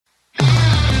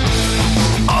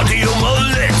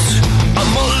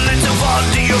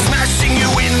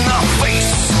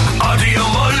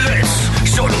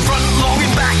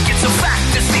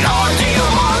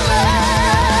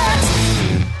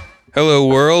Hello,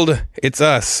 world. It's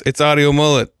us. It's Audio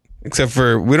Mullet. Except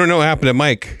for we don't know what happened to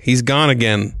Mike. He's gone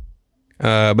again.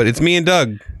 But it's me and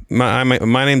Doug.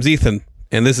 My name's Ethan,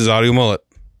 and this is Audio Mullet.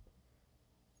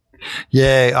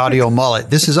 Yay, Audio Mullet.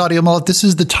 This is Audio Mullet. This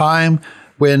is the time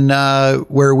when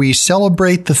where we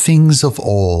celebrate the things of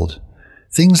old.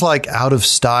 Things like out of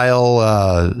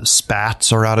style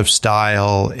spats are out of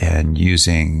style, and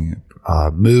using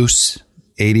mousse,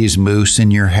 80s mousse in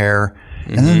your hair.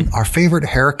 Mm-hmm. And then our favorite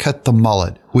haircut, the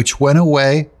mullet, which went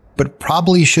away, but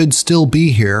probably should still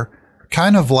be here.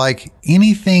 Kind of like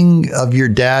anything of your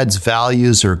dad's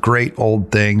values or great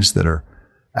old things that are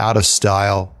out of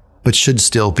style, but should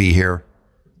still be here,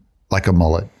 like a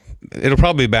mullet. It'll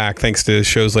probably be back thanks to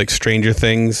shows like Stranger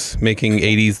Things, making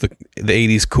 80s the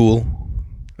 80s cool.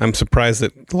 I'm surprised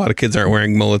that a lot of kids aren't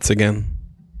wearing mullets again.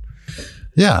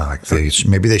 Yeah, like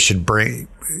maybe they should bring,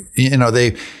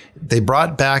 they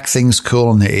brought back things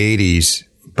cool in the 80s,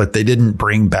 but they didn't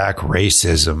bring back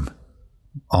racism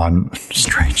on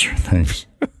Stranger Things.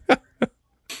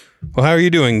 Well, how are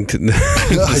you doing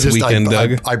this weekend,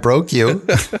 Doug? I broke you.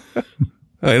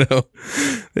 I know.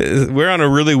 We're on a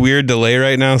really weird delay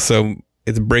right now, so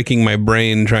it's breaking my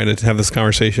brain trying to have this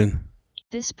conversation.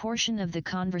 This portion of the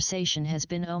conversation has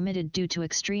been omitted due to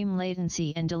extreme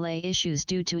latency and delay issues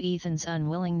due to Ethan's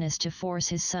unwillingness to force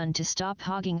his son to stop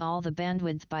hogging all the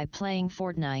bandwidth by playing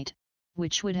Fortnite,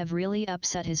 which would have really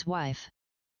upset his wife.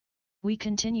 We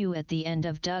continue at the end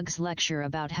of Doug's lecture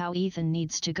about how Ethan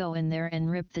needs to go in there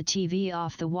and rip the TV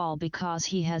off the wall because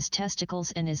he has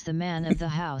testicles and is the man of the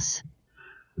house.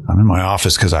 I'm in my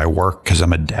office because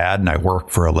I'm a dad and I work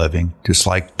for a living, just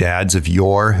like dads of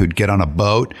yore who'd get on a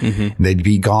boat. Mm-hmm. And they'd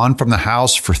be gone from the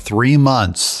house for 3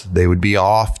 months. They would be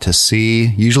off to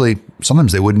sea. Usually,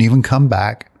 sometimes they wouldn't even come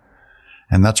back.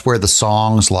 And that's where the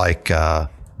songs like,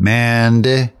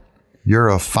 Mandy, you're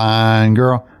a fine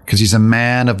girl, because he's a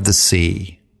man of the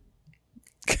sea.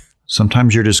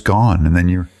 Sometimes you're just gone and then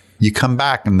you come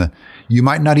back and you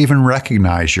might not even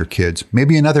recognize your kids.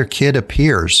 Maybe another kid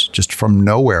appears just from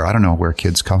nowhere. I don't know where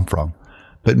kids come from.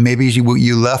 But maybe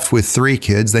you left with 3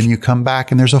 kids, then you come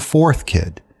back and there's a 4th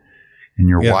kid. And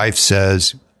your wife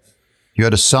says, you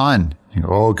had a son. You go,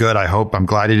 oh, good. I'm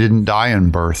glad he didn't die in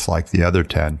birth like the other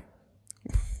 10.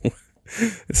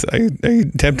 Are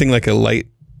you tempting like a light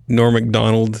Norm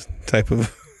Macdonald type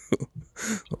of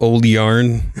old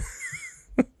yarn?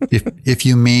 If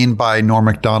you mean by Norm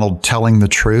Macdonald telling the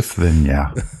truth, then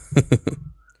yeah.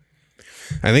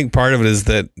 I think part of it is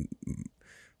that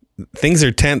things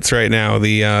are tense right now.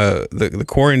 The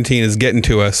quarantine is getting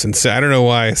to us, and I don't know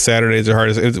why Saturdays are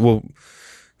hard.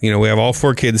 We have all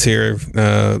 4 kids here. 2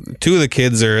 of the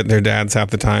kids are at their dad's half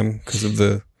the time because of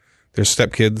their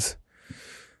stepkids.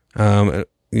 And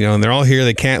they're all here.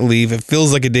 They can't leave. It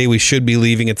feels like a day we should be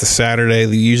leaving. It's a Saturday.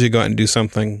 They usually go out and do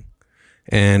something.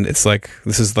 And it's like,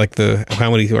 this is like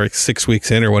 6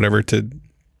 weeks in or whatever to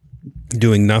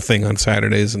doing nothing on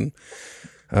Saturdays. And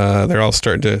they're all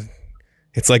starting to,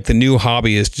 it's like the new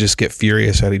hobby is to just get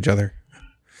furious at each other.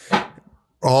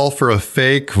 All for a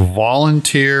fake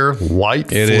volunteer white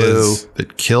flu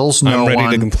that kills no one. I'm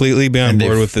ready to completely be on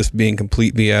board with this being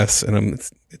complete BS. And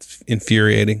it's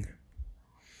infuriating.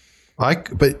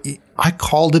 But I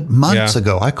called it months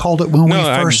ago. I called it when we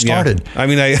first started. Yeah. I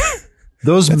mean,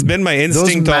 it's been my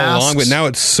instinct all along, but now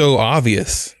it's so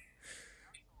obvious.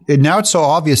 Now it's so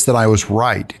obvious that I was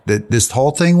right, that this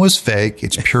whole thing was fake.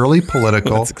 It's purely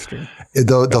political. That's extreme.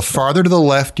 The farther to the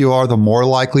left you are, the more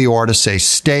likely you are to say,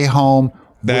 stay home,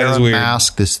 wear a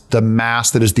mask. The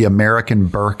mask that is the American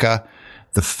burqa,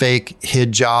 the fake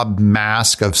hijab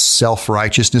mask of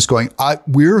self-righteousness going,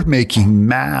 we're making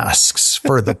masks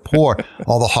for the poor.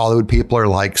 All the Hollywood people are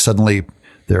like suddenly...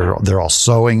 They're all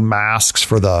sewing masks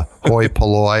for the hoi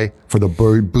polloi, for the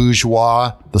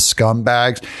bourgeois, the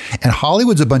scumbags. And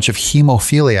Hollywood's a bunch of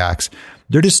hemophiliacs.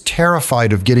 They're just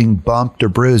terrified of getting bumped or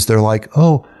bruised. They're like,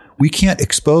 oh, we can't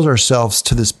expose ourselves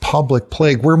to this public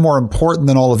plague. We're more important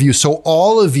than all of you. So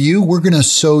all of you, we're going to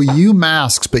sew you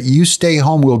masks, but you stay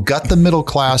home. We'll gut the middle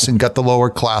class and gut the lower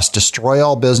class, destroy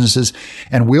all businesses,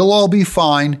 and we'll all be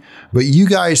fine. But you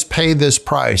guys pay this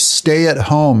price. Stay at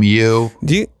home, you.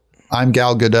 I'm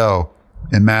Gal Gadot.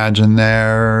 Imagine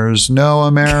there's no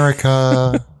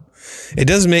America. It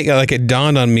does make, it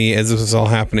dawned on me as this was all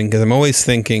happening, because I'm always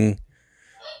thinking,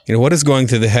 what is going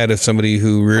through the head of somebody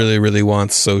who really, really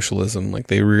wants socialism? Like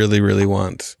they really, really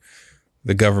want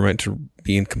the government to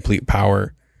be in complete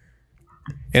power.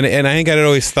 And I think I'd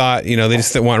always thought, they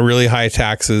just want really high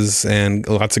taxes and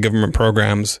lots of government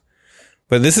programs.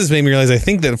 But this has made me realize, I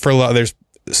think that for a lot, there's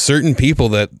certain people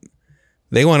that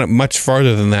they want it much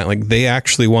farther than that. Like they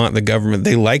actually want the government.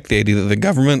 They like the idea that the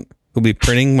government who'll be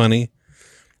printing money,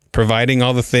 providing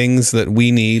all the things that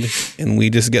we need, and we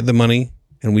just get the money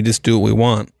and we just do what we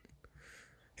want.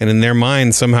 And in their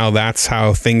mind, somehow that's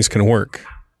how things can work.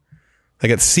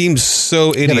 Like, it seems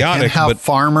so idiotic, they can't have but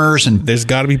farmers, and there's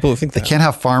got to be people who think they that. can't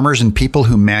have farmers and people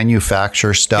who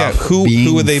manufacture stuff. Yeah,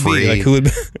 who would they be? Like, who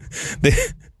would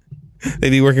they'd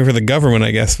be working for the government,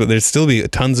 I guess, but there'd still be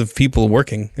tons of people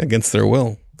working against their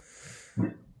will.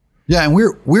 Yeah, and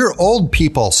we're old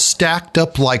people stacked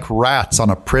up like rats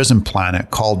on a prison planet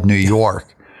called New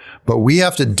York. But we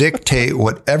have to dictate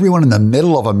what everyone in the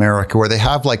middle of America, where they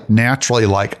have like naturally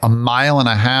like a 1.5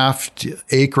 mile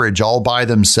acreage all by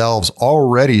themselves,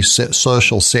 already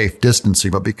social safe distancing.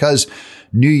 But because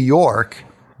New York,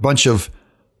 a bunch of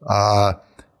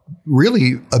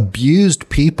really abused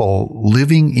people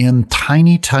living in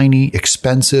tiny, tiny,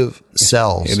 expensive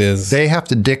cells. It is. They have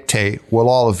to dictate what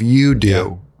all of you do.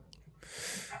 Yeah.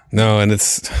 No, and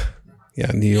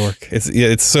New York.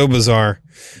 It's so bizarre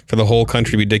for the whole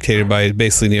country to be dictated by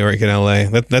basically New York and LA.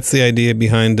 That's the idea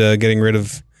behind getting rid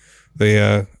of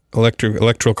the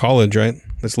electoral college, right?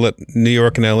 Let's let New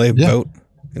York and LA vote,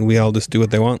 and we all just do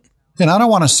what they want. And I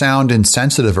don't want to sound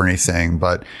insensitive or anything,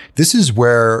 but this is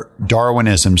where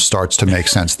Darwinism starts to make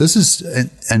sense. This is,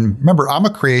 and remember, I'm a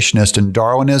creationist, and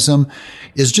Darwinism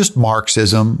is just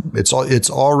Marxism. It's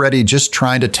already just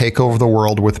trying to take over the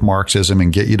world with Marxism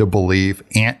and get you to believe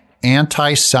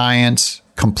anti-science,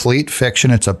 complete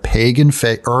fiction. It's a pagan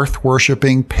faith,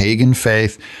 earth-worshipping pagan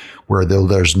faith, where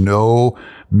there's no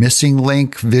missing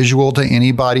link visual to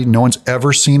anybody. No one's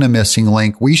ever seen a missing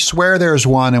link. We swear there's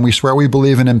one, and we swear we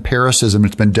believe in empiricism.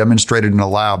 It's been demonstrated in a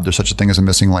lab. There's such a thing as a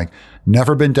missing link.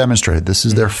 Never been demonstrated. This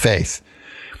is their faith.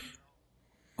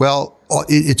 Well,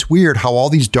 it's weird how all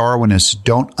these Darwinists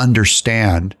don't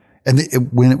understand. And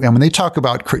when they talk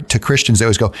about to Christians, they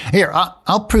always go, "Here,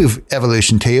 I'll prove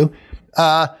evolution to you.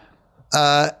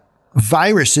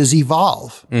 Viruses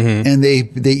evolve, and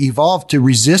they evolve to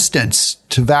resistance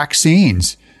to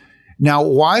vaccines." Now,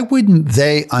 why wouldn't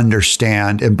they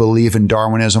understand and believe in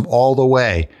Darwinism all the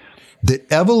way?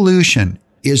 That evolution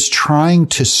is trying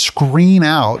to screen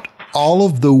out all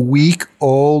of the weak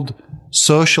old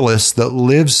socialists that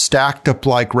live stacked up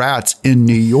like rats in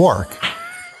New York.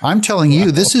 I'm telling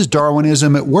you, this is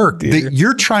Darwinism at work. That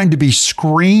you're trying to be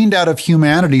screened out of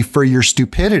humanity for your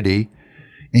stupidity.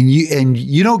 And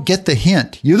you don't get the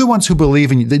hint. You're the ones who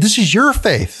believe in you. This is your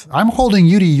faith. I'm holding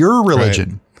you to your religion.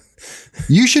 Right.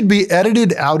 You should be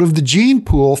edited out of the gene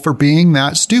pool for being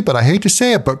that stupid. I hate to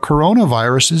say it, but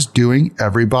coronavirus is doing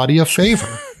everybody a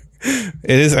favor.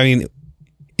 It is. I mean,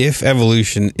 if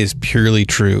evolution is purely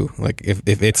true, like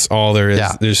if it's all there is,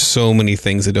 there's so many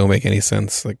things that don't make any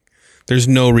sense. Like, there's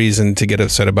no reason to get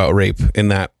upset about rape in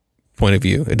that point of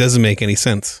view. It doesn't make any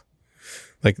sense.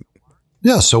 Like,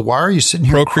 yeah, so why are you sitting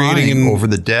here crying over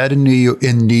the dead in New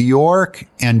York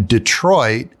and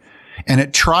Detroit? And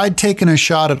it tried taking a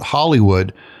shot at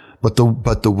Hollywood, but the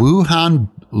Wuhan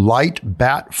light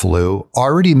bat flu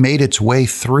already made its way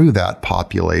through that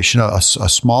population, a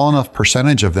small enough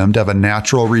percentage of them to have a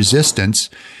natural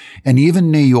resistance. And even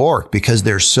New York, because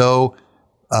they're so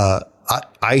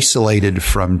isolated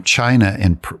from China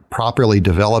and properly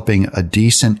developing a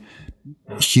decent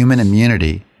human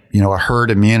immunity, a herd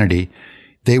immunity,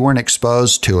 they weren't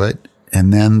exposed to it.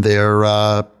 And then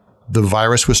the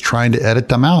virus was trying to edit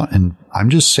them out. And I'm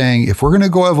just saying, if we're going to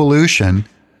go evolution,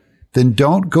 then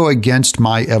don't go against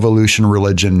my evolution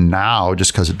religion now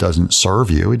just because it doesn't serve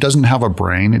you. It doesn't have a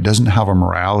brain. It doesn't have a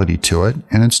morality to it.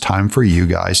 And it's time for you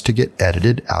guys to get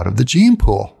edited out of the gene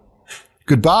pool.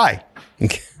 Goodbye.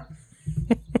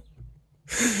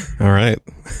 All right.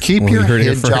 Keep your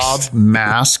hijab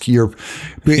mask.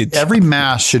 Every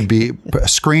mask should be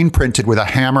screen printed with a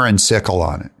hammer and sickle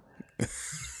on it.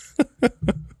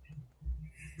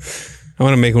 I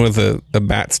want to make one with a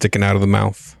bat sticking out of the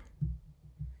mouth.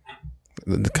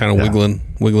 Kind of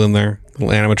wiggling there. Little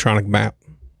animatronic bat.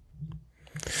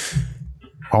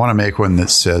 I want to make one that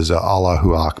says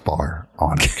Allahu Akbar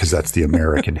on it, because that's the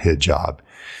American hijab.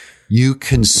 You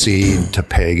concede to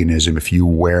paganism if you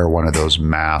wear one of those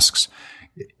masks.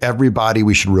 Everybody,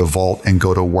 we should revolt and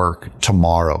go to work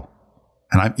tomorrow.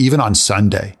 And even on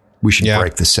Sunday, we should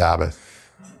break the Sabbath.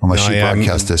 Unless you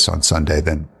broadcast this on Sunday,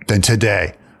 then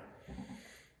today.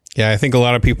 Yeah, I think a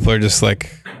lot of people are just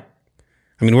like,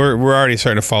 I mean, we're already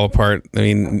starting to fall apart. I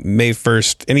mean, May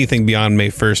 1st, anything beyond May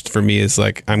 1st for me is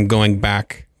like, I'm going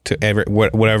back to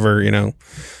whatever,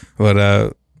 But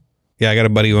I got a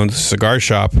buddy who owns a cigar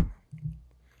shop,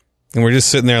 and we're just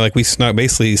sitting there like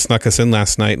basically snuck us in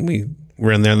last night, and we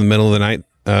were in there in the middle of the night.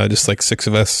 Just like 6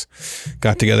 of us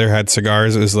got together, had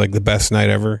cigars. It was like the best night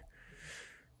ever.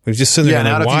 We're just sitting there.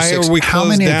 Like, why are we how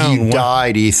closed many down? of you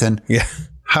died, Ethan? Yeah.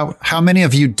 How many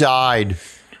of you died?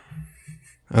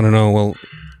 I don't know. Well,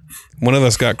 one of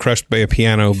us got crushed by a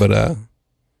piano, but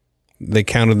they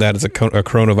counted that as a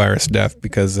coronavirus death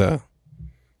because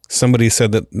somebody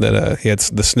said that he had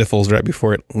the sniffles right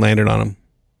before it landed on him.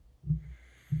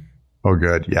 Oh,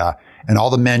 good. Yeah. And all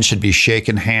the men should be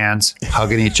shaking hands,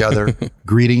 hugging each other,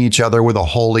 greeting each other with a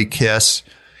holy kiss,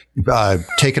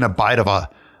 taking a bite of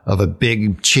a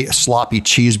big sloppy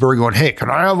cheeseburger, going, hey, can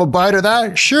I have a bite of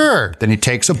that? Sure. Then he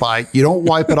takes a bite. You don't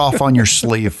wipe it off on your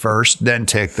sleeve first, then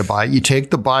take the bite. You take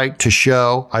the bite to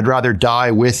show I'd rather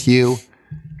die with you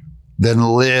than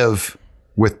live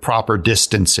with proper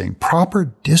distancing.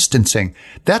 Proper distancing.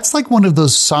 That's like one of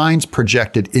those signs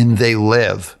projected in They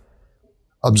Live.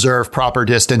 Observe proper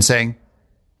distancing.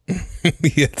 Yeah,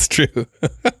 it's true.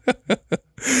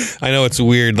 I know it's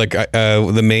weird. Like one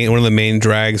of the main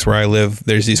drags where I live,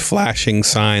 there's these flashing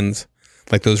signs,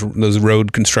 like those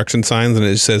road construction signs, and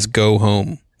it says "Go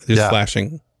home." It's just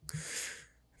flashing.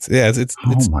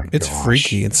 It's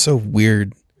freaky. It's so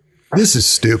weird. This is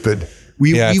stupid.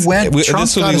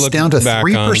 Trump got us down to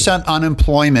 3%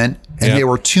 unemployment, and there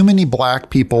were too many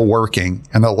black people working.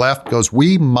 And the left goes,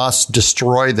 we must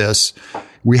destroy this.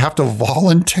 We have to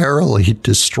voluntarily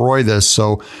destroy this.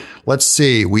 So let's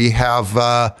see. We have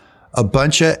a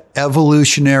bunch of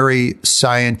evolutionary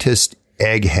scientist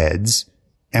eggheads,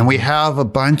 and we have a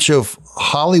bunch of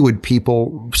Hollywood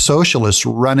people, socialists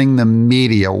running the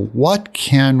media. What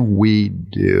can we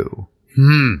do?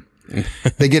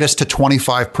 They get us to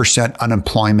 25%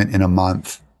 unemployment in a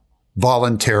month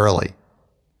voluntarily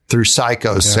through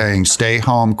psychos saying, stay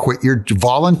home,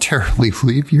 voluntarily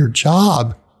leave your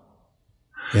job.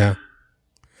 Yeah.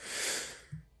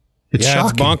 It's shocking.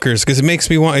 It's bonkers because it makes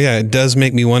me it does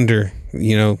make me wonder,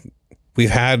 we've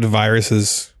had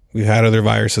viruses, we've had other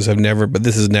viruses but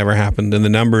this has never happened. And the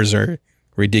numbers are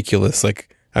ridiculous.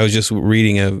 Like I was just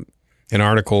reading an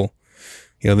article,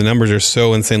 the numbers are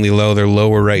so insanely low. They're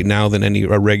lower right now than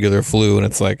a regular flu. And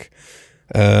it's like,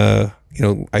 I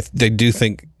do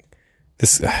think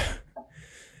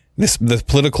the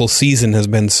political season has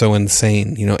been so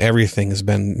insane. Everything has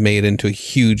been made into a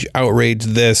huge outrage.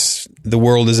 The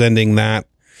world is ending that.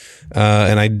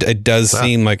 And it does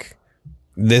seem like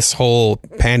this whole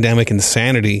pandemic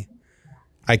insanity,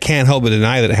 I can't help but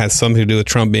deny that it has something to do with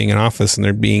Trump being in office and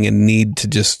there being a need to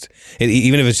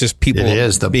even if it's just people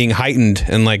being heightened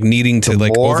and like needing to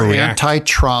like overreact.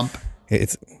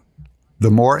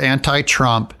 The more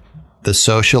anti-Trump, the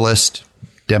socialist,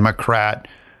 Democrat,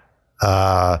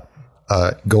 Jonah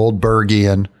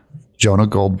Goldbergian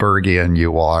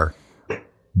you are,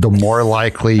 the more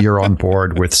likely you're on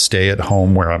board with stay at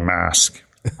home, wear a mask.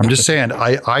 I'm just saying,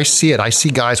 I see it. I see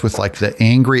guys with like the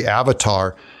angry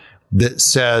avatar that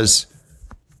says,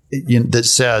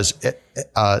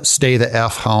 stay the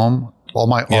F home. All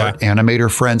my art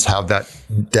animator friends have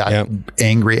that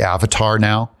angry avatar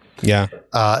now. Yeah.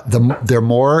 The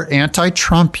more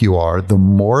anti-Trump you are, the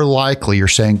more likely you're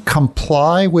saying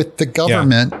comply with the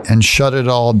government and shut it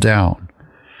all down.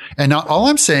 And all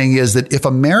I'm saying is that if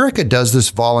America does this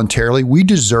voluntarily, we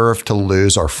deserve to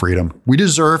lose our freedom. We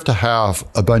deserve to have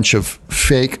a bunch of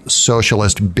fake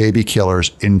socialist baby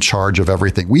killers in charge of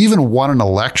everything. We even won an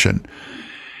election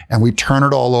and we turn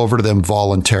it all over to them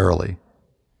voluntarily.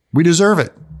 We deserve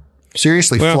it.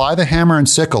 Seriously, fly the hammer and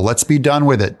sickle. Let's be done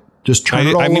with it. Just turn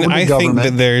it all over to the government. I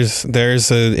think that there's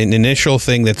an initial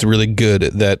thing that's really good,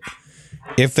 that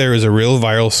if there is a real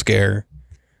viral scare,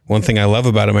 one thing I love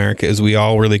about America is we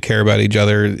all really care about each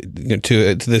other.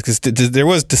 There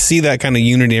was to see that kind of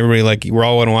unity. Everybody like we're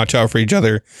all going to watch out for each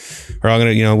other. We're all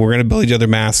going to we're going to build each other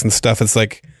masks and stuff. It's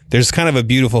like there's kind of a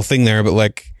beautiful thing there, but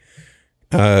like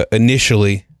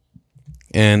initially,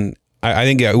 and I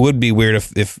think it would be weird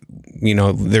if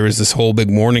there was this whole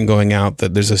big warning going out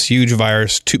that there's this huge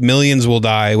virus, millions will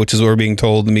die, which is what we're being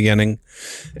told in the beginning,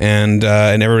 and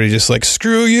everybody just like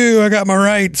screw you, I got my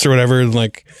rights or whatever,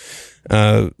 like.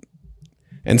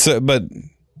 And so, but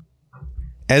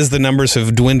as the numbers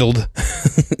have dwindled,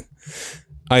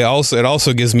 it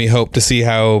also gives me hope to see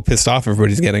how pissed off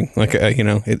everybody's getting. Like,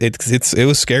 it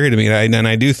was scary to me. And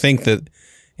I do think that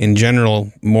in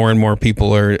general, more and more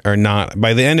people are not.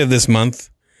 By the end of this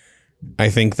month, I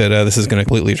think that this is going to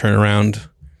completely turn around.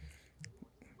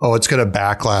 Oh, it's going to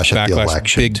backlash at the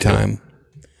election. Big time.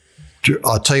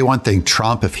 I'll tell you one thing,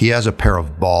 Trump, if he has a pair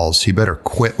of balls, he better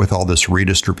quit with all this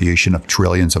redistribution of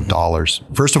trillions of dollars.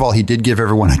 First of all, he did give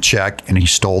everyone a check and he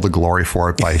stole the glory for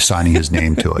it by signing his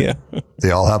name to it. They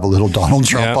all have a little Donald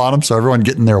Trump on them. So everyone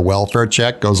getting their welfare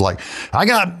check goes like, I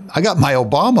got my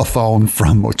Obama phone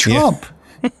from Trump.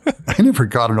 I never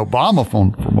got an Obama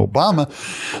phone from Obama.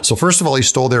 So first of all, he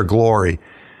stole their glory.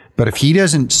 But if he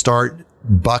doesn't start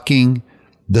bucking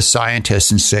the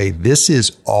scientists and say, this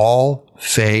is all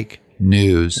fake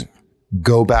news,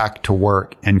 go back to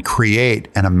work and create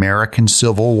an American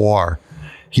civil war.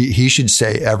 He should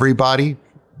say, everybody,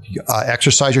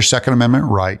 exercise your Second Amendment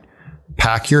right,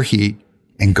 pack your heat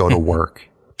and go to work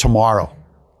tomorrow.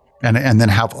 And then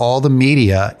have all the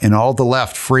media and all the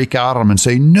left freak out on him and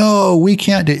say, no, we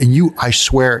can't do it. And I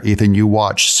swear, Ethan, you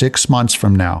watch 6 months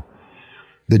from now,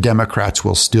 the Democrats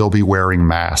will still be wearing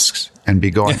masks and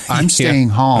be going, I'm staying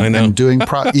home and doing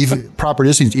proper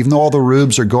distance. Even though all the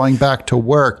rubes are going back to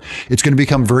work, it's going to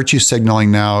become virtue signaling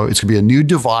now. It's going to be a new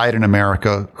divide in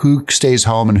America. Who stays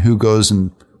home and who goes and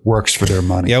works for their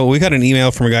money? Yeah, well, we got an email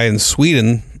from a guy in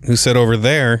Sweden who said over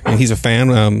there, and he's a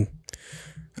fan, I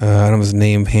don't have his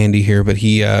name handy here, but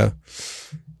he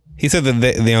said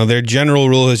that their general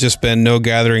rule has just been no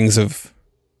gatherings of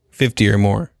 50 or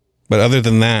more. But other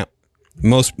than that,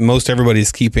 most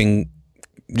everybody's keeping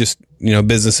just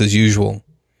business as usual,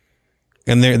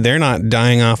 and they're not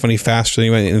dying off any faster.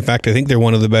 In fact, I think they're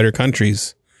one of the better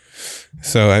countries.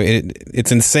 So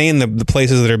it's insane the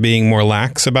places that are being more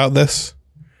lax about this.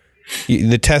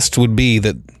 The test would be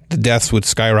that the deaths would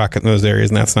skyrocket in those areas,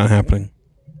 and that's not happening.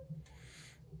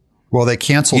 Well, they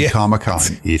canceled Comic-Con,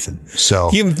 Ethan.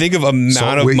 So you can think of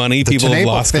amount of money people have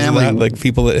lost because of that, like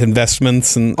people at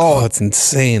investments and it's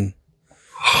insane.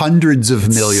 Hundreds of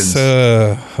millions.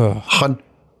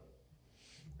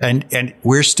 And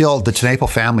we're still, the Tenaple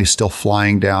family's still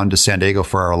flying down to San Diego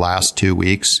for our last 2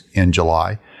 weeks in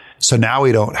July. So now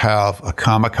we don't have a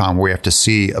Comic-Con where we have to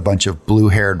see a bunch of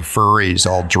blue-haired furries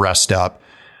all dressed up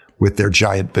with their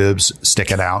giant boobs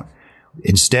sticking out.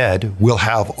 Instead, we'll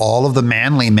have all of the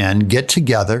manly men get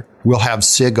together. We'll have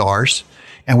cigars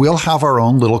and we'll have our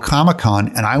own little Comic-Con.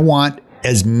 And I want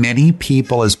as many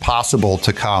people as possible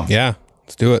to come. Yeah,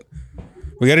 let's do it.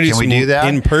 We got to do some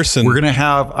in person. We're going to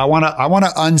have, I want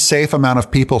an unsafe amount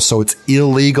of people so it's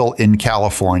illegal in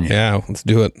California. Yeah, let's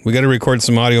do it. We got to record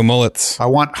some audio mullets. I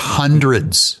want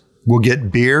hundreds. We'll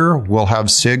get beer. We'll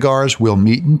have cigars. We'll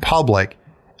meet in public.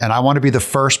 And I want to be the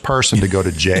first person to go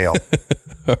to jail.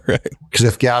 All right. Because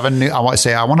if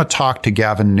I want to talk to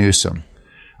Gavin Newsom.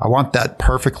 I want that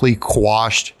perfectly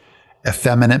quashed,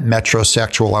 effeminate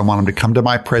metrosexual. I want him to come to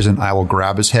my prison. I will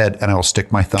grab his head and I will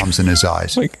stick my thumbs in his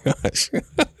eyes. Oh my gosh.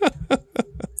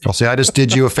 I'll say, I just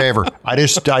did you a favor. I'm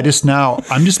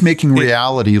just making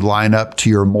reality line up to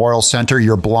your moral center.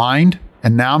 You're blind.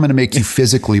 And now I'm going to make you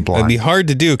physically blind. It'd be hard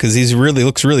to do because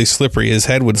looks really slippery. His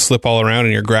head would slip all around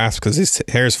in your grasp because his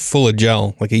hair is full of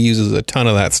gel. Like he uses a ton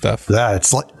of that stuff. Yeah,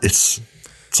 it's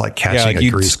like catching a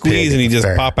grease pig. You'd squeeze and he'd just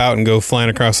pop out and go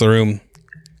flying across the room.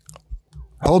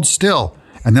 Hold still.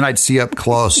 And then I'd see up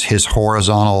close his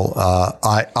horizontal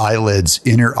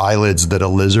inner eyelids that a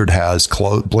lizard has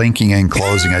blinking and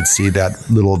closing. I'd see that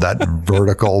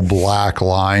vertical black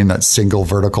line, that single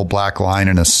vertical black line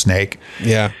in a snake.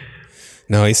 Yeah.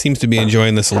 No, he seems to be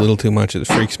enjoying this a little too much. It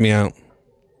freaks me out.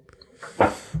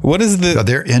 What is the...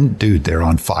 They're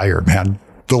on fire, man.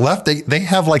 The left, they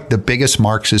have like the biggest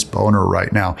Marxist boner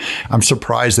right now. I'm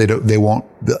surprised they won't.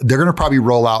 They're going to probably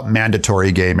roll out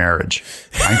mandatory gay marriage.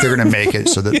 I think they're going to make it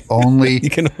so that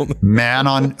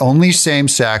only same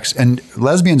sex, and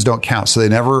lesbians don't count. So they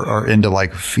never are into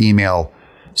like female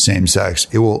same sex.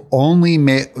 There will only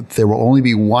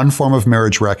be one form of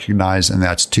marriage recognized, and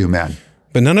that's two men.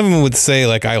 But none of them would say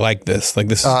like, I like this. Like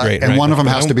this is great. And right? one of them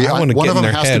has to be underage.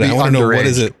 What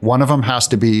is it? One of them has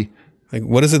to be. Like,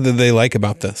 what is it that they like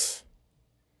about this?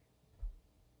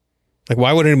 Like,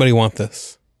 why would anybody want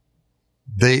this?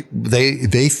 They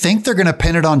think they're going to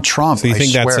pin it on Trump. So you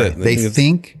think that's it? They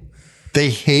think they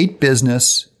hate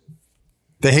business.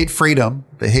 They hate freedom.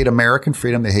 They hate American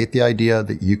freedom. They hate the idea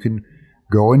that you can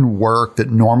go and work, that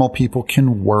normal people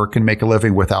can work and make a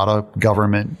living without a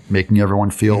government making everyone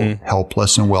feel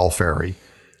helpless and welfare-y.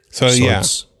 So yeah.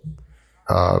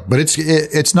 But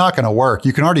it's not going to work.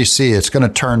 You can already see it's going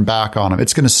to turn back on them.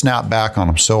 It's going to snap back on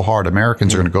them so hard.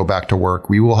 Americans are going to go back to work.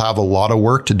 We will have a lot of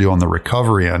work to do on the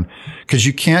recovery end because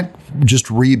you can't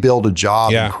just rebuild a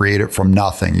job and create it from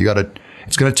nothing.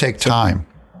 It's going to take time,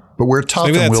 but we're tough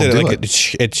and we'll do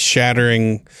it. It's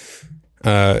shattering.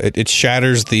 It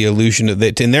shatters the illusion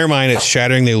in their mind. It's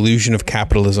shattering the illusion of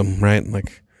capitalism, right?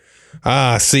 Like,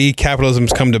 see,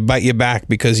 capitalism's come to bite you back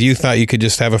because you thought you could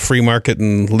just have a free market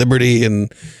and liberty,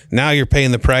 and now you're paying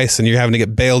the price and you're having to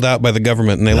get bailed out by the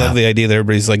government. And they love the idea that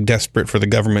everybody's like desperate for the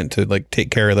government to like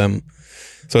take care of them.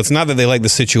 So it's not that they like the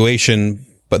situation,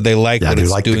 but they like what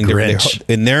it's doing.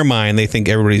 In their mind, they think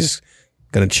everybody's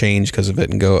going to change because of it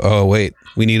and go, oh, wait,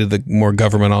 we needed the more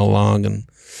government all along, and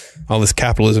all this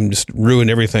capitalism just ruined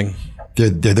everything. They're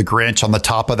the Grinch on the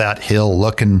top of that hill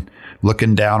looking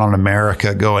down on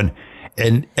America going,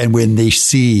 and when they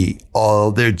see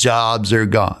all their jobs are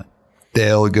gone,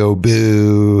 they'll go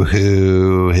boo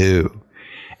hoo hoo.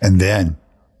 And then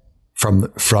from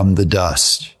the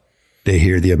dust, they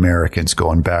hear the Americans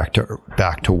going back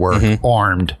to work,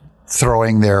 armed,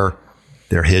 throwing their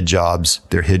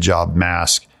hijab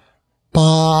mask.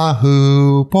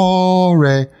 Bahu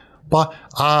bore.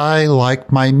 I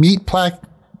like my meat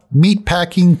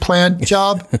packing plant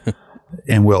job.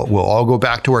 And we'll all go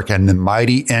back to work, and the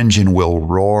mighty engine will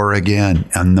roar again,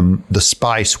 and the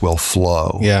spice will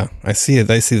flow. Yeah, I see it.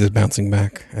 I see this bouncing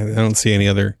back. I don't see any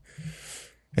other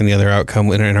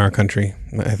outcome in our country.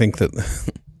 I think that,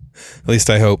 at least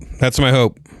I hope. That's my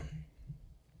hope.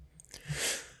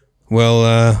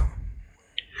 Well,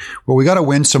 we got to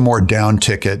win some more down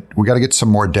ticket. We got to get some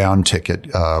more down ticket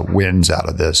wins out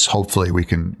of this. Hopefully we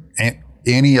can.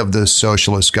 Any of the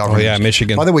socialist governments. Oh yeah,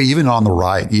 Michigan. By the way, even on the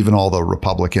right, even all the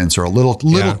Republicans are a little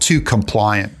too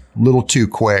compliant, a little too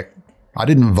quick. I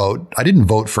didn't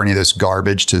vote for any of this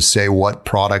garbage to say what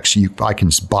products I can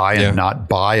buy and not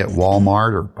buy at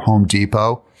Walmart or Home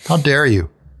Depot. How dare you?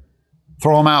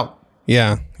 Throw them out.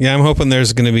 Yeah. I'm hoping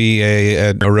there's going to be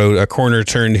a corner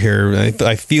turned here.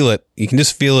 I feel it. You can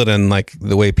just feel it in like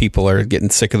the way people are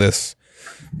getting sick of this.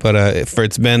 But it's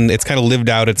kind of lived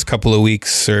out its couple of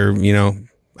weeks, or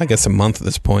I guess a month at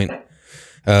this point,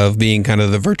 of being kind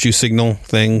of the virtue signal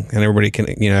thing, and everybody can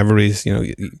everybody's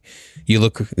you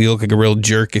look like a real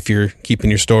jerk if you're keeping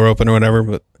your store open or whatever.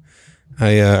 But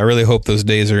I really hope those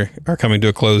days are coming to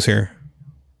a close here.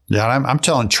 Yeah, I'm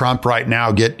telling Trump right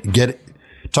now,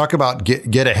 talk about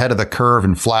get ahead of the curve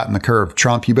and flatten the curve.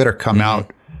 Trump, you better come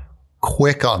out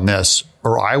quick on this,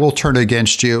 or I will turn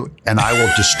against you and I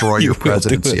will destroy your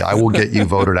presidency. I will get you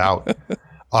voted out.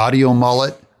 Audio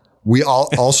Mullet,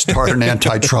 I'll start an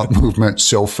anti-Trump movement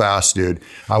so fast, dude.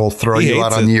 I will throw you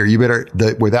out on the air. You better,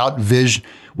 without vision,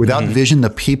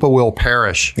 the people will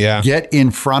perish. Yeah. Get in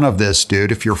front of this,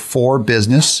 dude. If you're for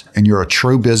business and you're a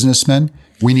true businessman,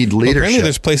 we need leadership. Apparently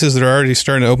there's places that are already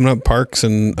starting to open up parks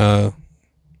and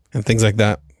things like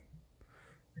that.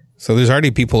 So there's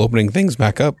already people opening things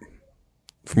back up.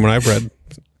 From what I've read,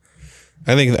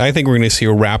 I think we're going to see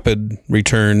a rapid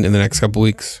return in the next couple of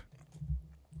weeks.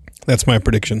 That's my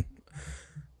prediction.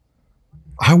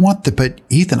 But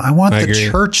Ethan, I want the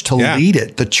church to lead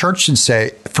it. The church should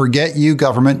say, "Forget you,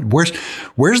 government."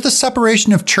 Where's the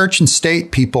separation of church and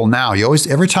state, people? Now,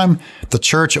 every time the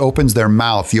church opens their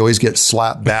mouth, you always get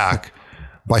slapped back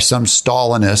by some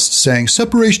Stalinist saying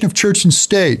separation of church and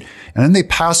state, and then they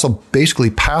basically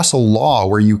pass a law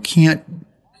where you can't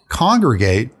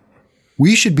congregate.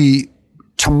 We should be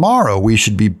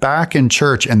back in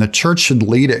church, and the church should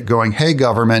lead it, going, "Hey,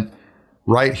 government,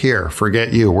 right here,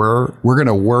 forget you. We're going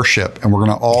to worship, and we're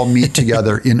going to all meet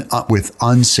together with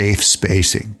unsafe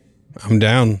spacing." I'm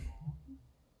down.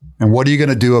 And what are you going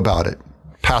to do about it?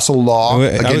 Pass a law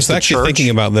against the church? I was actually thinking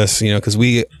about this, because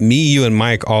you and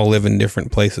Mike all live in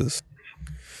different places.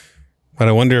 But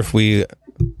I wonder if we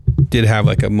did have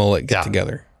like a mullet get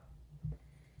together.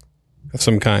 Of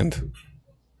some kind.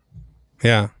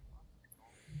 Yeah.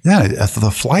 Yeah, the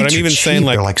flights are cheap.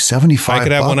 They're like $75. I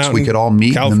could have one out. We could all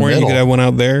meet California, in the middle. You could have one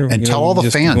out there, and tell all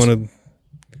the fans. Want to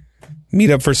meet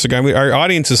up for a cigar. Our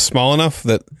audience is small enough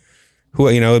that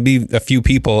it'd be a few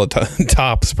people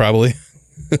tops probably.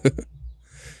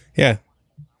 Yeah.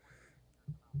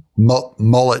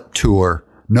 Mullet tour.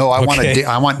 No, I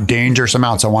want dangerous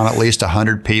amounts. I want at least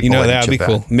 100 people. That'd be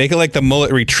cool. Make it like the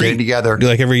mullet retreat. Get together.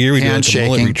 Like every year we do like the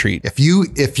mullet retreat. If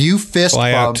you fist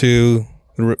fly bump, out to.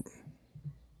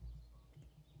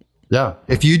 Yeah.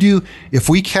 If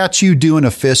we catch you doing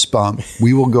a fist bump,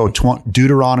 we will go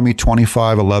Deuteronomy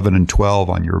 25, 11, and 12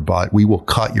 on your butt. We will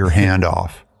cut your hand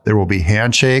off. There will be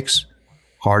handshakes,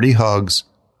 hearty hugs,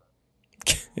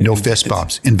 no fist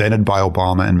bumps. Invented by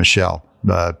Obama and Michelle.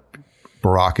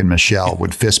 Barack and Michelle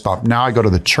would fist bump. Now I go to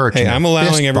the church. Hey, I'm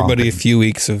allowing everybody a few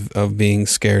weeks of being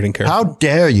scared and careful. How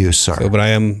dare you, sir? But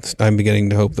I'm beginning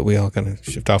to hope that we all kind of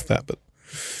shift off that. But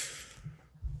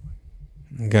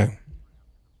okay.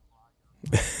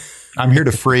 I'm here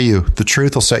to free you. The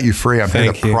truth will set you free. I'm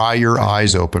here to pry your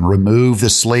eyes open, remove the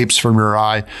slapes from your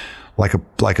eye, like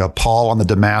a Paul on the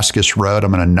Damascus road.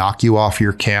 I'm going to knock you off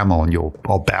your camel, and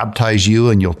I'll baptize you,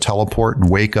 and you'll teleport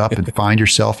and wake up and find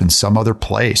yourself in some other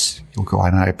place. You'll go,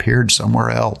 and I appeared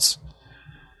somewhere else.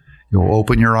 You'll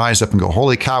open your eyes up and go,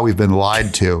 holy cow, we've been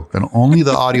lied to. And only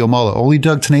the audio mullet, only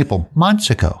Doug TenNapel months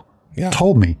ago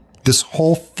told me this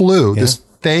whole flu, this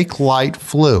fake light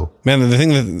flu. Man, the thing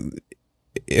that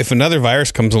if another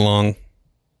virus comes along,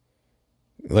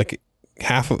 like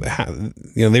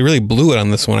they really blew it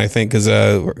on this one, I think, because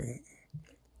at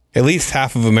least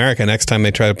half of America next time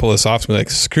they try to pull this off, be like,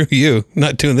 screw you, I'm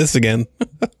not doing this again.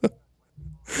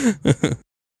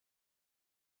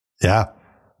 Yeah.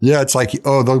 Yeah, it's like,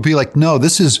 oh, they'll be like, no,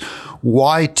 this is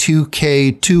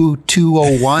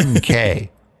Y2K2201K.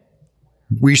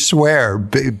 We swear,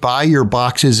 buy your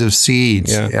boxes of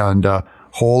seeds and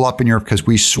hole up in your, because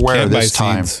we swear this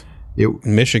time. In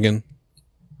Michigan.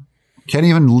 Can't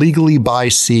even legally buy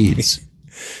seeds.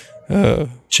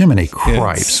 Jiminy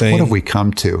Christ, what have we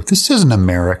come to? This isn't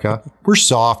America. We're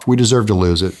soft. We deserve to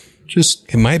lose it.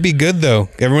 It might be good, though.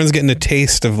 Everyone's getting a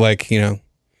taste of, like,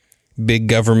 big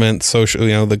government, social,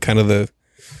 the kind of the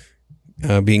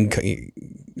being, I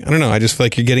don't know. I just feel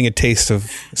like you're getting a taste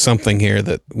of something here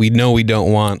that we know we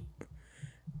don't want.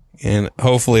 And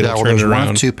hopefully it'll turn it around.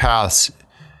 One of two paths.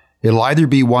 It'll either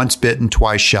be once bitten,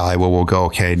 twice shy, where we'll go,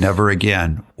 okay, never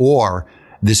again. Or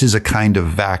this is a kind of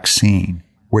vaccine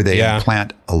where they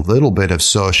implant a little bit of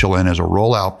social in as a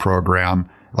rollout program,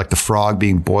 like the frog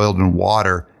being boiled in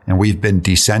water. And we've been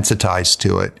desensitized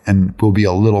to it, and we'll be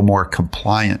a little more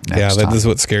compliant next time. Yeah, that is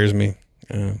what scares me.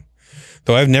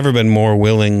 Though I've never been more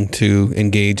willing to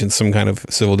engage in some kind of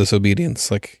civil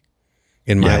disobedience, like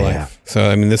in my life. Yeah. So,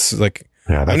 I mean, this is like,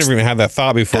 I've never even had that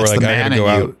thought before. Like, I got to go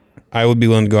out. I would be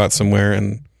willing to go out somewhere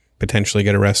and potentially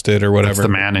get arrested or whatever. That's the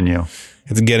man in you.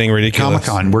 It's getting ridiculous.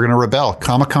 Comic-Con, we're going to rebel.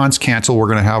 Comic-Con's canceled. We're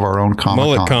going to have our own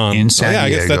Comic-Con in San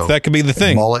Diego. I guess that could be the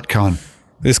thing. Mullet-Con.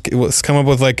 Let's come up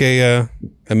with like a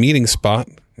meeting spot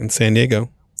in San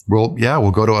Diego. We'll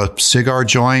go to a cigar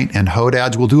joint and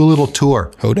Hodads. We'll do a little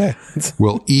tour. Hodads.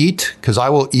 We'll eat, because I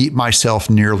will eat myself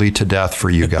nearly to death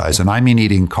for you guys. And I mean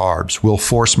eating carbs. We'll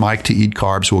force Mike to eat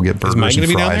carbs. We'll get burgers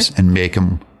and fries and make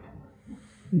them.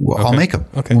 Well, okay. I'll make them.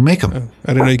 Okay. We'll make them.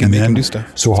 I didn't know you could make them do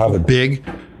stuff. So we'll have a big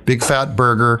fat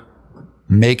burger,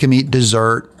 make him eat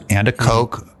dessert and a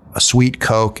Coke, a sweet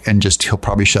Coke, and he'll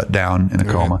probably shut down in a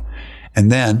coma. And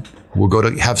then we'll go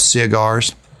to have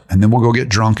cigars, and then we'll go get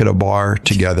drunk at a bar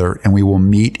together, and we will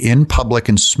meet in public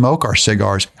and smoke our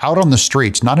cigars out on the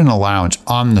streets, not in a lounge,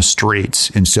 on the streets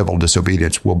in civil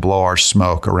disobedience. We'll blow our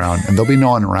smoke around, and there'll be no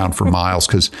one around for miles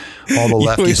because all the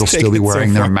lefties will still be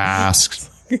wearing their masks.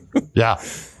 Yeah.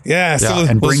 Yeah. So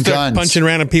and we'll bring start guns. Punching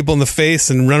random people in the face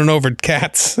and running over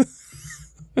cats.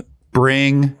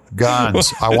 Bring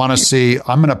guns. I want to see,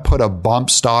 I'm going to put a bump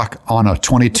stock on a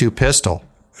 22 pistol.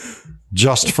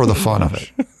 Just for the fun of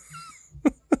it.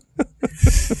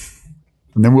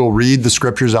 And then we'll read the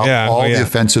scriptures out, the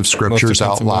offensive scriptures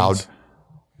out loud. Ones.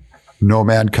 No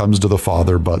man comes to the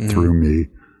Father but through me.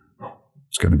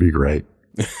 It's going to be great.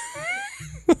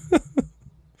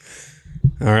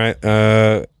 All right.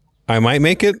 I might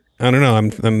make it. I don't know.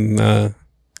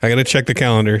 I got to check the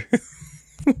calendar.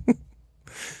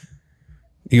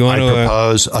 You want to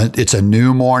propose it's a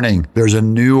new morning. There's a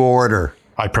new order.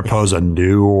 I propose a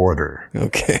new order.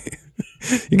 Okay.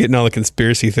 You're getting all the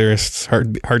conspiracy theorists'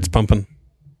 hearts pumping.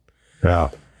 Yeah.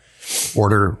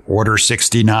 Order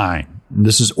 69.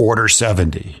 This is order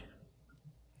 70.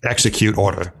 Execute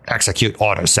order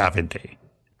 70.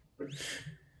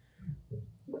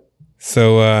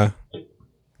 So, you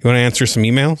want to answer some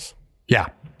emails? Yeah.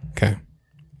 Okay.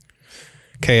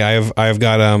 I've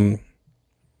got,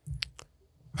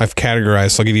 I've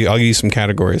categorized. So I'll give you some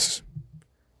categories.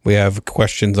 We have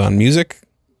questions on music.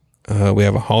 We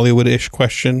have a Hollywood-ish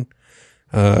question,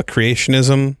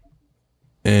 creationism,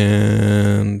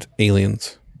 and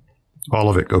aliens. All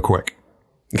of it. Go quick.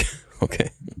 Okay.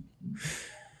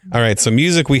 All right. So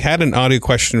music, we had an audio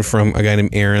question from a guy named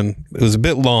Aaron. It was a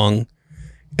bit long.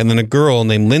 And then a girl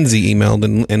named Lindsay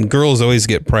emailed, and girls always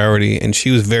get priority. And she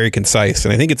was very concise.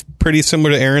 And I think it's pretty similar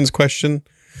to Aaron's question.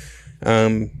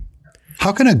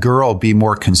 How can a girl be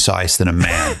more concise than a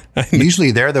man?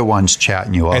 Usually they're the ones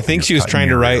chatting you up. I think she was trying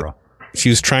to write. She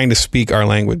was trying to speak our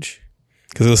language.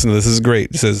 Because listen to this. This is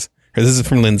great. It says, this is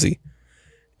from Lindsay.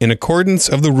 In accordance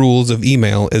of the rules of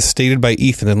email as stated by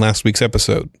Ethan in last week's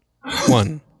episode.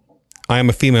 1, I am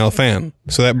a female fan.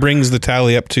 So that brings the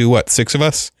tally up to what? 6 of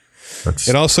us?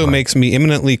 It also makes me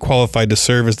eminently qualified to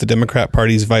serve as the Democrat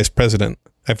Party's vice president.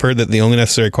 I've heard that the only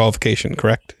necessary qualification,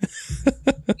 correct?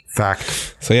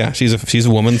 Fact. So yeah, she's a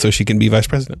woman, so she can be vice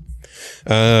president.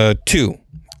 2,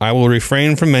 I will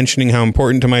refrain from mentioning how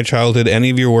important to my childhood any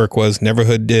of your work was.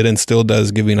 Neverhood did and still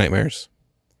does give me nightmares.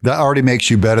 That already makes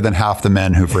you better than half the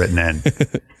men who've written in.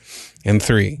 And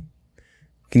 3,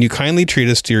 can you kindly treat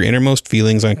us to your innermost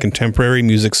feelings on contemporary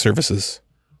music services?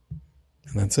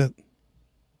 And that's it.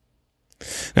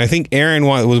 And I think Aaron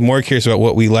was more curious about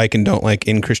what we like and don't like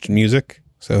in Christian music.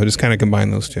 So just kind of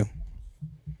combine those two.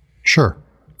 Sure.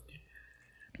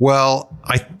 Well,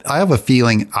 I have a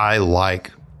feeling I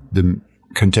like the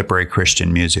contemporary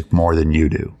Christian music more than you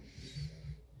do.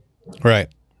 Right.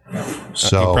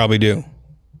 So you probably do.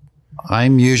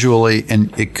 I'm usually,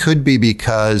 and it could be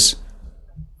because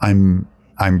I'm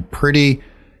pretty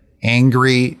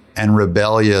angry and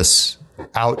rebellious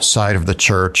outside of the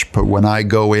church, but when I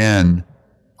go in,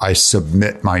 I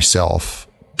submit myself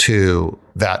to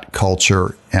that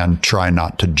culture and try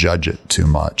not to judge it too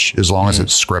much. As long as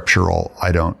it's scriptural,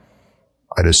 I don't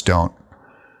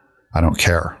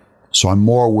care. So I'm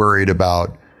more worried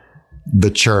about the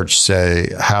church, say,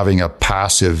 having a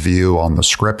passive view on the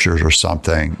scriptures or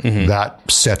something.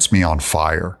 That sets me on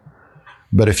fire.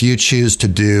 But if you choose to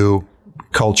do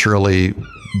culturally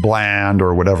bland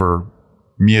or whatever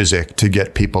music to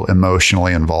get people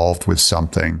emotionally involved with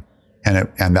something, and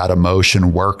that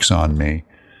emotion works on me,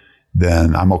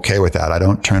 then I'm okay with that. I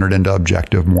don't turn it into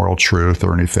objective moral truth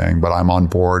or anything, but I'm on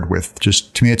board with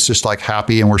to me, it's just like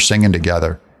happy and we're singing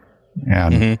together.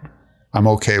 And I'm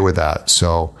okay with that.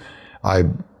 So I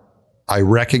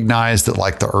recognize that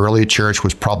like the early church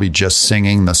was probably just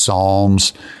singing the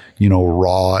Psalms,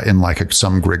 raw in like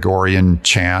some Gregorian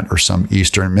chant or some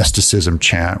Eastern mysticism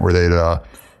chant where they'd,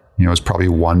 it's probably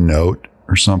one note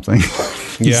or something.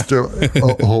 Yeah.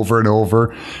 Over and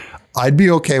over. I'd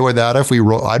be okay with that if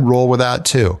I'd roll with that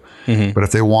too. But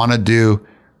if they want to do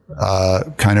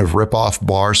kind of rip off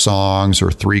bar songs or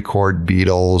 3-chord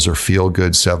Beatles or feel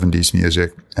good 70s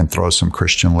music and throw some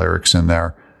Christian lyrics in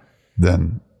there,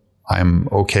 then I'm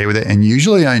okay with it. And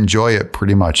usually I enjoy it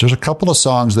pretty much. There's a couple of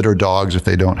songs that are dogs if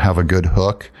they don't have a good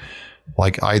hook,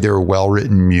 like either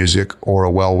well-written music or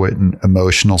a well-written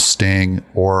emotional sting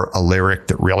or a lyric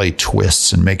that really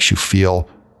twists and makes you feel,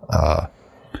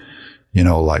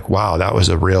 like, wow, that was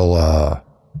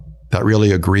that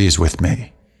really agrees with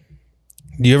me.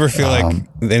 Do you ever feel like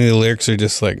any of the lyrics are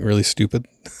just like really stupid?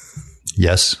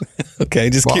 Yes. Okay.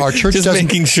 Our church just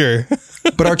making sure.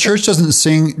 But our church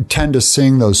doesn't tend to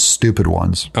sing those stupid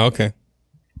ones. Okay.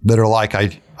 That are like,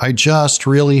 I just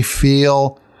really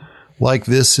feel like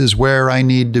this is where I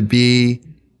need to be.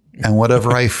 And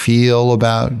whatever I feel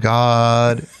about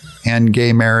God and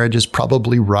gay marriage is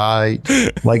probably right.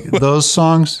 Like those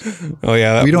songs. Oh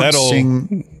yeah. We don't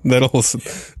sing that old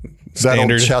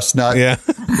chestnut. Yeah.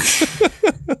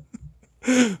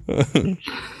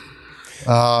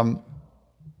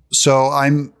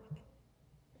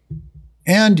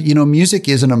 Music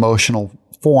is an emotional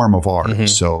form of art.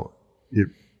 So it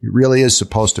really is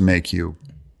supposed to make you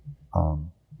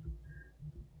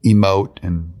emote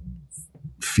and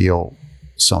feel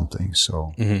something.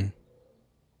 So,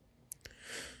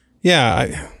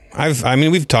 yeah,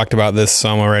 we've talked about this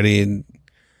some already.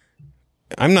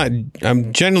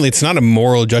 I'm generally, it's not a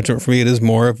moral judgment for me. It is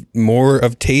more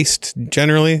of taste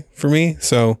generally for me.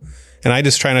 So, and I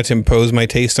just try not to impose my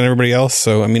taste on everybody else.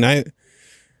 So,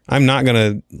 I'm not going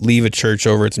to leave a church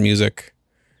over its music.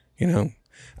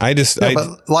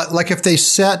 But like if they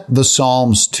set the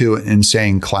Psalms to an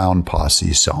Insane Clown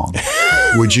Posse song,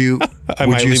 would you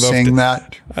sing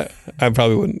that? I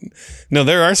probably wouldn't. No,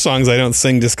 there are songs I don't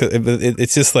sing just because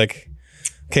it's just like,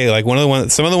 okay, like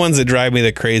some of the ones that drive me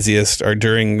the craziest are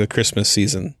during the Christmas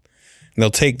season. And they'll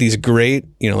take these great,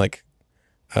 like,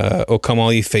 "Oh Come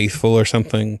All Ye Faithful" or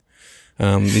something,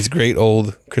 these great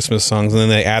old Christmas songs, and then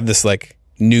they add this like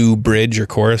new bridge or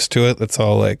chorus to it that's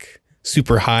all like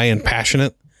super high and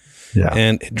passionate. Yeah.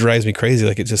 And it drives me crazy.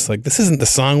 Like, it's just like, this isn't the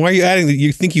song. Why are you adding that?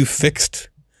 You think you fixed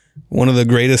one of the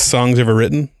greatest songs ever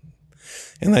written?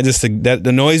 And that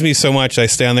annoys me so much. I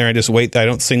stay on there. I just wait. I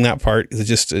don't sing that part.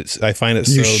 I find it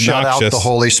so you shut obnoxious. Out the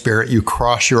Holy Spirit. You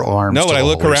cross your arms. No, but I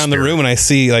look around the room and I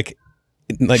see like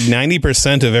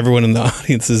 90% of everyone in the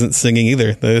audience isn't singing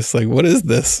either. They're just like, what is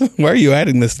this? Why are you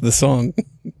adding this to the song?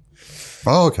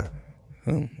 Oh, okay.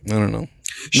 I don't know.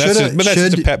 That's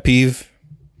just a pet peeve.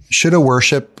 Should a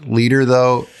worship leader,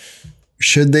 though,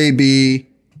 should they be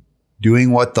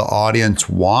doing what the audience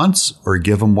wants or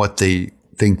give them what they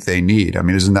think they need?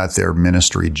 Isn't that their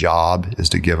ministry job, is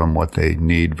to give them what they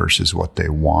need versus what they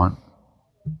want?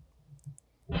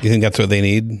 You think that's what they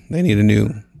need? They need a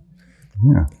new...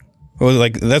 Yeah. Well,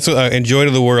 like, that's what, in Joy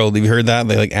to the World. Have you heard that?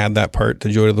 They like add that part to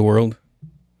Joy to the World.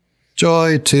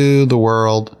 Joy to the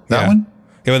world. That one?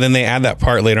 Yeah, but then they add that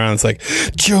part later on. It's like,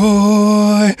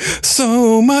 joy,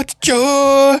 so much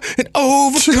joy, an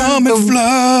overcoming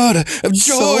flood of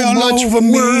joy so all much over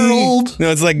world. Me.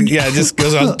 No, it's like, yeah, it just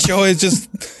goes on. Joy is just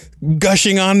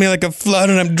gushing on me like a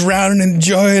flood, and I'm drowning in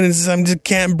joy, and I just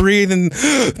can't breathe. And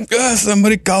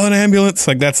somebody call an ambulance.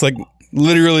 Like, that's like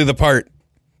literally the part.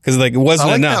 Because like it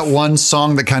wasn't enough. I like that one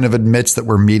song that kind of admits that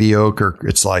we're mediocre.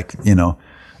 It's like,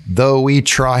 though we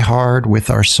try hard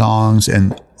with our songs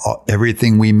and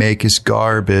everything we make is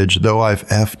garbage, though I've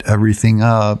effed everything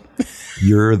up,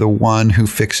 you're the one who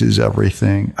fixes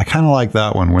everything. I kind of like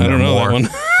that one. When I don't know that one.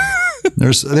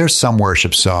 There's some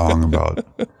worship song about,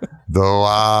 though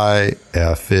I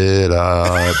F it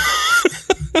up,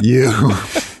 your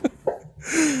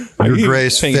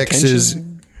grace fixes.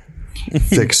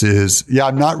 Yeah,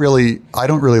 I don't really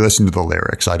listen to the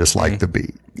lyrics. I just like the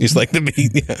beat. You just like the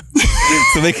beat, yeah.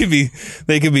 So they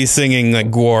could be singing like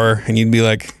Gwar, and you'd be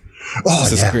like,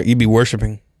 this is great. You'd be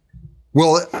worshiping.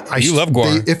 Well, you love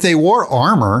Gwar. If they wore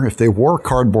armor, if they wore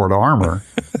cardboard armor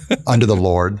unto the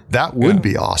Lord, that would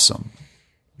be awesome.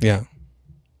 Yeah.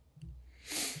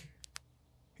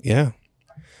 Yeah.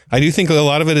 I do think a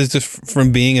lot of it is just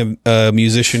from being a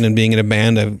musician and being in a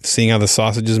band, of seeing how the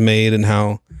sausage is made and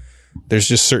how there's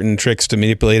just certain tricks to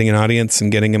manipulating an audience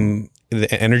and getting them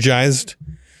energized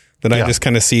that I just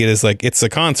kind of see it as like, it's a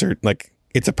concert. Like,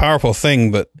 it's a powerful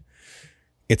thing, but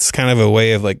it's kind of a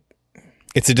way of like,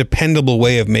 it's a dependable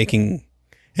way of making,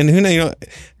 and who knows,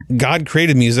 God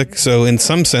created music. So in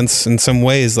some sense, in some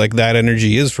ways, like that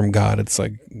energy is from God. It's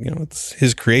like, it's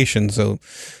his creation. So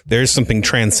there's something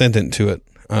transcendent to it.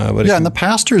 And the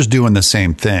pastor is doing the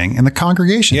same thing, and the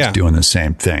congregation is doing the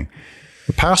same thing.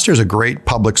 The pastor is a great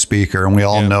public speaker, and we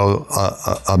all know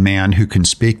a man who can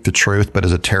speak the truth, but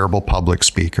is a terrible public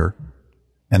speaker.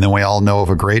 And then we all know of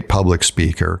a great public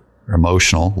speaker,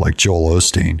 emotional, like Joel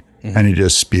Osteen, and he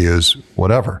just spews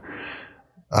whatever.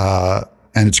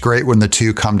 And it's great when the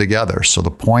two come together. So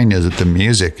the point is that the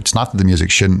music, it's not that the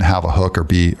music shouldn't have a hook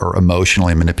or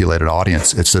emotionally manipulated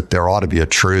audience. It's that there ought to be a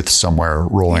truth somewhere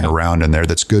rolling around in there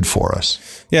that's good for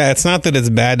us. Yeah, it's not that it's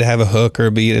bad to have a hook or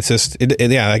a beat. It's just,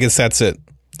 I guess that's it.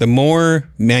 The more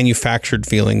manufactured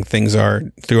feeling things are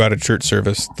throughout a church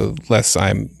service, the less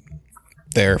I'm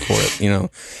there for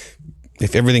it.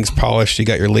 If everything's polished, you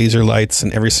got your laser lights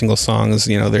and every single song is,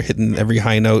 they're hitting every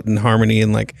high note in harmony,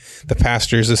 and like the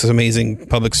pastor's this amazing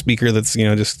public speaker that's,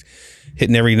 just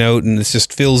hitting every note, and it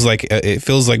just feels like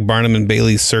Barnum and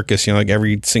Bailey's circus, like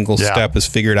every single step is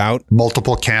figured out.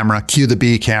 Multiple camera, cue the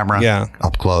B camera,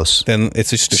 up close. Then it's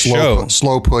just a show.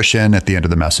 Slow push in at the end of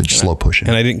the message, slow push in.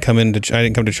 And I didn't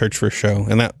come to church for a show,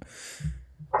 and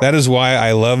that is why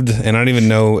I loved, and I don't even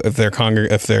know if they're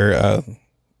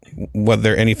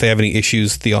if they have any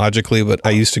issues theologically, but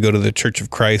I used to go to the Church of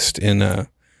Christ in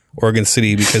Oregon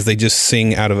City because they just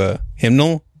sing out of a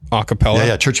hymnal, a cappella.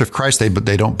 Yeah, Church of Christ,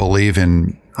 they don't believe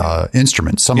in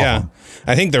instruments, some of them.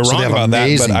 I think they're wrong about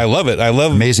that, but I love it. I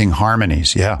love amazing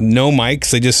harmonies, no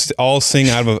mics, they just all sing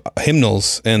out of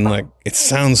hymnals, and like it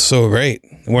sounds so great.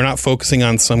 We're not focusing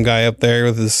on some guy up there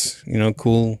with his,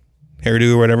 cool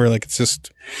hairdo or whatever. Like, it's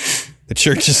just the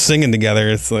church is singing together.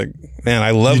 It's like, man,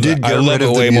 I love that. I love it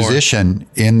way more. Musician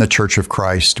in the Church of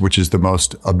Christ, which is the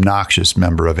most obnoxious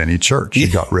member of any church. You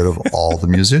got rid of all the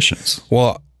musicians.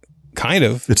 Well, kind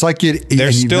of. It's like you've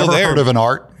still never there. Heard of an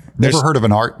art. Never heard of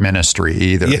an art ministry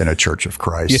either in a Church of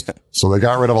Christ. Yeah. So they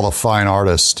got rid of all the fine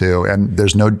artists too, and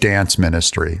there's no dance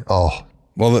ministry. Oh,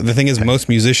 well, the thing is, most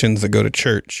musicians that go to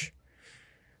church,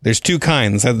 there's two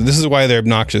kinds. This is why they're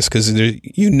obnoxious, because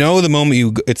the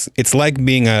moment it's like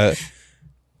being a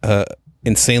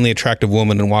insanely attractive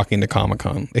woman and walking into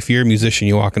Comic-Con. If you're a musician,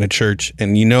 you walk into church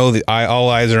and that all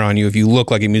eyes are on you. If you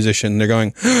look like a musician, they're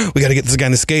going, we got to get this guy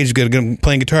on the stage. We got to get him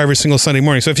playing guitar every single Sunday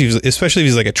morning. So especially if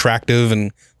he's like attractive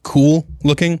and cool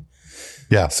looking.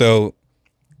 Yeah. So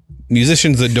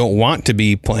musicians that don't want to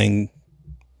be playing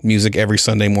music every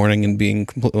Sunday morning and being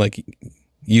like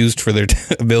used for their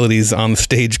abilities on the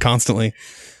stage constantly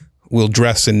will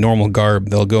dress in normal garb.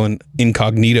 They'll go in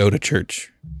incognito to church.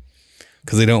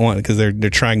 Because they're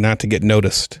trying not to get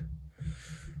noticed.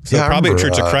 So probably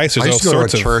Church of Christ. There's I used to go to a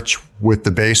of church with the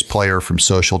bass player from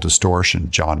Social Distortion,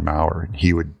 John Maurer, and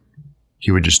he would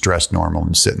just dress normal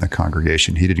and sit in the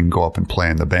congregation. He didn't go up and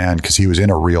play in the band because he was in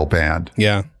a real band.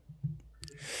 Yeah.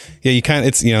 Yeah, you kind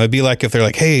of, it'd be like if they're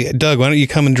like, hey, Doug, why don't you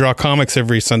come and draw comics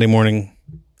every Sunday morning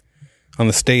on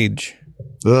the stage?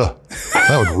 Ugh,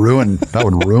 that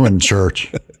would ruin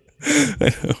church.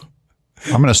 I know.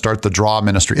 I'm going to start the draw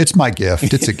ministry. It's my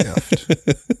gift. It's a gift.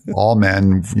 All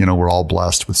men, we're all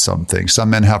blessed with something. Some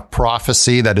men have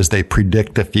prophecy. That is, they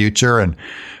predict the future and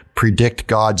predict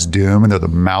God's doom, and they're the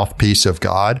mouthpiece of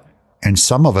God. And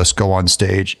some of us go on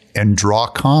stage and draw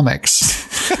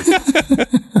comics.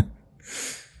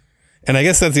 And I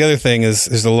guess that's the other thing is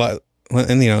there's a lot,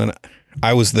 and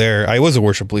I was there. I was a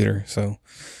worship leader, so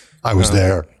I was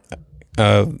there.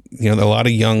 A lot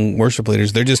of young worship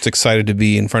leaders, they're just excited to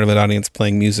be in front of an audience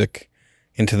playing music.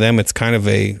 And to them, it's kind of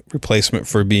a replacement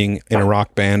for being in a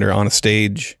rock band or on a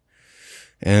stage.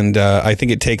 And I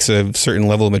think it takes a certain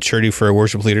level of maturity for a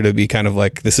worship leader to be kind of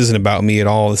like, this isn't about me at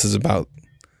all. This is about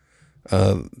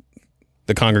the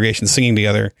congregation singing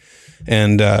together.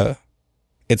 And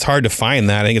it's hard to find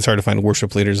that. I think it's hard to find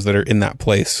worship leaders that are in that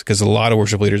place, because a lot of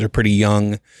worship leaders are pretty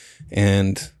young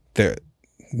and their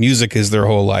music is their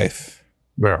whole life.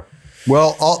 Yeah.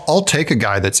 Well, I'll take a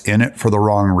guy that's in it for the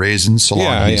wrong reasons, so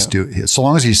long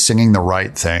as he's singing the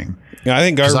right thing. Yeah, I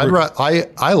think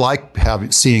I like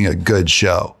seeing a good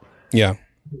show. Yeah,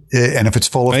 and if it's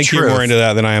full of truth, I think you're more into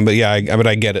that than I am. But yeah, but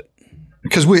I get it.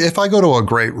 Because if I go to a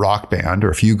great rock band,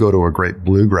 or if you go to a great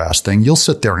bluegrass thing, you'll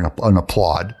sit there and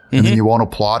applaud, and then you won't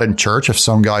applaud in church if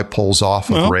some guy pulls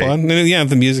off a great. Yeah, if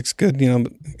the music's good,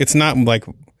 but it's not like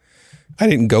I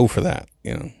didn't go for that.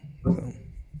 So.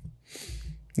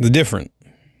 The different.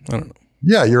 I don't know.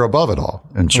 Yeah, you're above it all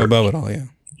in church. Above it all, yeah.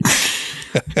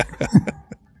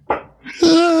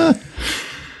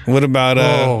 What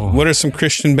about what are some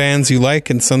Christian bands you like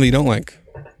and some that you don't like?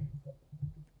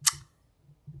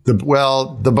 The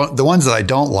ones that I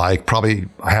don't like, probably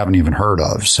I haven't even heard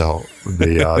of. So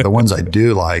the ones I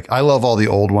do like, I love all the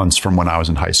old ones from when I was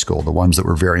in high school, the ones that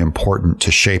were very important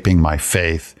to shaping my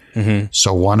faith. Mm-hmm.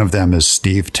 So one of them is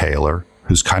Steve Taylor,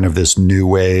 who's kind of this new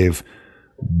wave,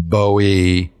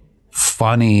 Bowie,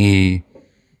 funny,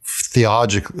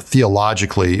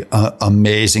 theologically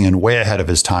amazing and way ahead of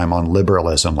his time on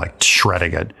liberalism, like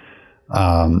shredding it.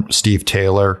 Steve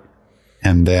Taylor.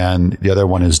 And then the other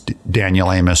one is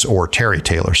Daniel Amos or Terry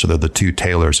Taylor. So they're the two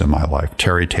Taylors in my life.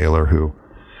 Terry Taylor, who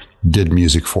did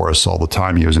music for us all the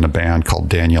time. He was in a band called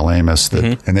Daniel Amos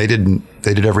and they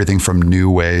did everything from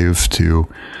new wave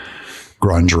to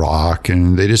grunge rock,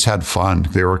 and they just had fun.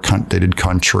 They did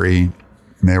country.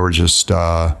 And they were just,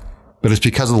 but it's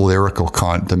because of the lyrical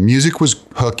content. The music was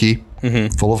hooky,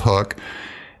 full of hook.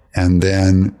 And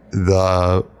then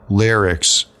the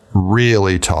lyrics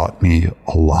really taught me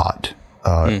a lot,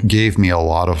 gave me a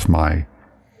lot of my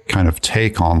kind of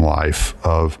take on life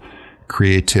of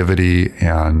creativity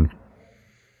and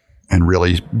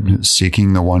really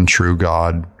seeking the one true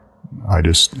God.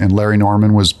 And Larry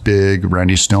Norman was big.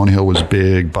 Randy Stonehill was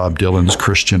big. Bob Dylan's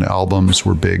Christian albums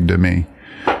were big to me.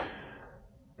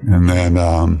 And then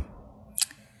I'm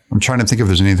trying to think if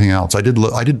there's anything else. I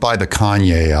did buy the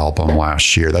Kanye album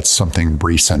last year. That's something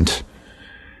recent.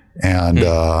 And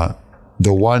the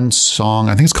one song,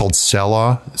 I think it's called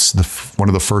Selah. It's one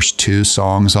of the first two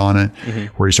songs on it,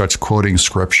 where he starts quoting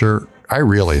scripture. I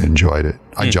really enjoyed it.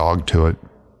 I jogged to it.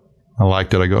 I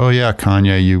liked it. I go, oh yeah,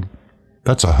 Kanye,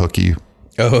 that's a hooky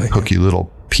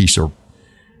little piece of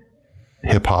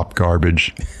hip hop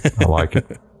garbage. I like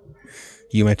it.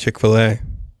 You my Chick-fil-A.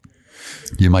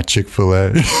 You my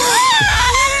Chick-fil-A.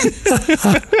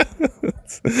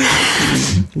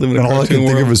 And all I can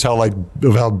think of is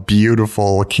how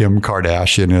beautiful Kim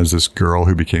Kardashian is, this girl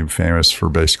who became famous for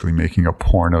basically making a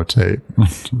porno tape.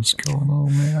 Just going, oh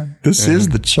man, this is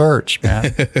the church,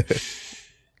 man.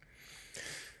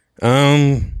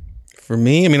 For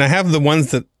me, I mean, I have the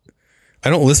ones that I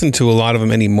don't listen to a lot of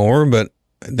them anymore, but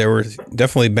there were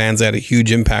definitely bands that had a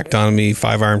huge impact on me.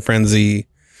 5 Iron Frenzy,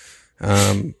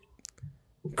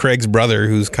 Craig's Brother,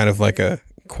 who's kind of like a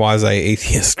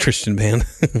quasi-atheist Christian band.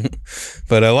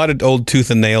 But a lot of old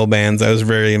Tooth and Nail bands, I was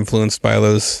very influenced by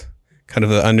those kind of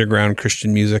the underground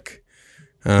Christian music.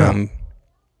 MXPX,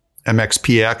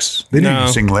 they didn't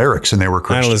even sing lyrics and they were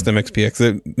Christian. I don't listen to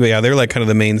MXPX. They're like kind of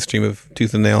the mainstream of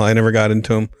Tooth and Nail. I never got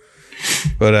into them.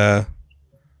 But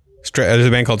there's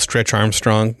a band called Stretch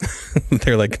Armstrong.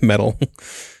 They're like metal.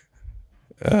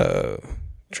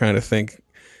 Trying to think.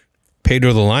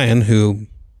 Pedro the Lion, who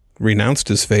renounced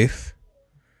his faith.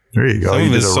 There you go. Some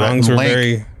of his songs were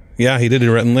very... Yeah, he did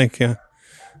a Rhett and Link, yeah.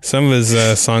 Some of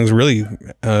his songs really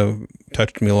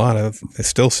touched me a lot. I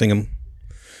still sing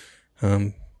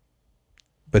them.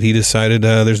 But he decided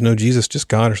there's no Jesus, just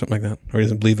God or something like that. Or he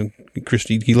doesn't believe in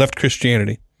Christianity. He left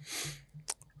Christianity.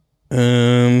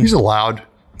 He's allowed.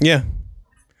 Yeah.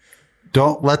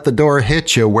 Don't let the door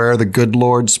hit you where the good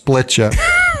Lord split you.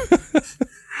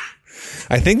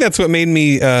 I think that's what made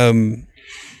me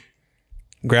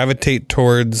gravitate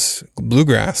towards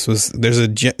bluegrass.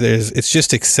 It's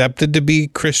just accepted to be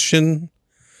Christian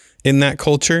in that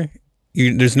culture.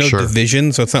 There's no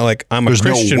division, so it's not like I'm a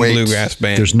Christian bluegrass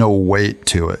band. There's no weight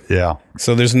to it. Yeah.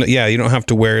 So you don't have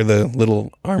to wear the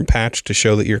little arm patch to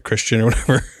show that you're Christian or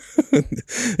whatever.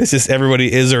 It's just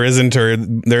everybody is or isn't, or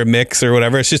they're a mix or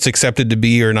whatever. It's just accepted to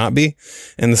be or not be.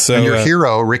 And so your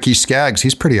hero, Ricky Skaggs,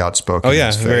 he's pretty outspoken. Oh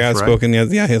yeah, very outspoken. Right?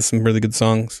 Yeah, he has some really good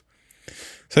songs. So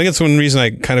I think that's one reason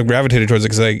I kind of gravitated towards it,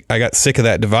 because I got sick of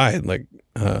that divide. Like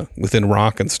within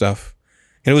rock and stuff.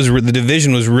 And it was the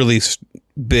division was really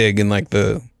big in like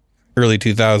the early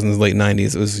 2000s, late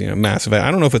 90s. It was massive.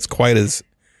 I don't know if it's quite as.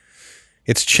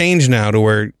 It's changed now to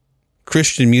where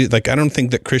Christian music, like I don't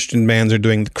think that Christian bands are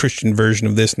doing the Christian version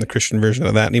of this and the Christian version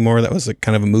of that anymore. That was like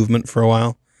kind of a movement for a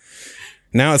while.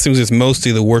 Now it seems it's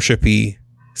mostly the worshipy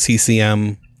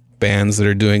CCM bands that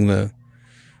are doing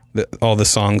all the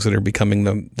songs that are becoming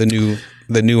the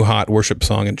new hot worship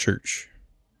song in church.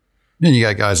 Then you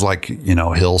got guys like,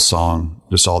 Hillsong,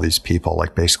 just all these people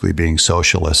like basically being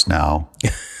socialist now.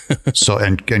 So,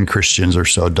 and Christians are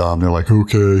so dumb. They're like,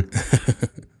 okay.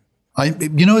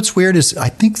 What's weird is I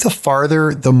think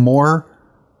the more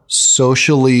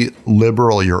socially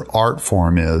liberal your art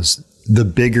form is, the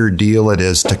bigger deal it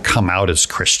is to come out as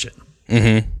Christian.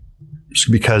 Mm-hmm.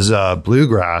 Because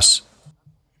bluegrass,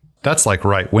 that's like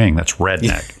right wing, that's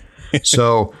redneck.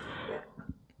 So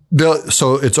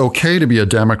it's okay to be a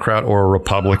Democrat or a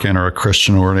Republican or a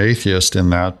Christian or an atheist in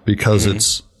that, because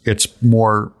it's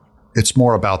more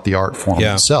about the art form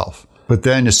itself. But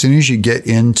then as soon as you get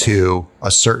into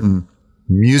a certain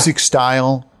music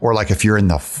style, or like if you're in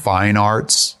the fine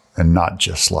arts and not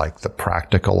just like the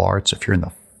practical arts, if you're in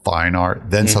the fine art,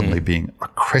 then suddenly being a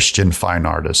Christian fine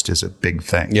artist is a big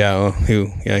thing. Yeah.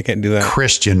 I can't do that.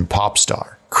 Christian pop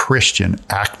star, Christian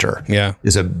actor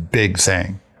is a big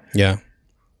thing. Yeah.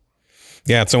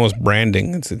 Yeah. It's almost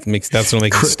branding. That's what makes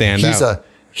it stand out.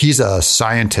 He's a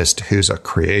scientist who's a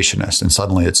creationist, and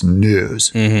suddenly it's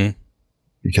news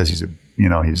because he's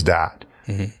that.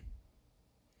 Mm-hmm.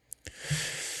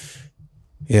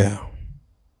 Yeah.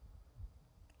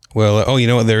 Well, you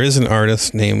know what? There is an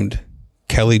artist named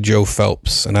Kelly Joe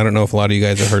Phelps, and I don't know if a lot of you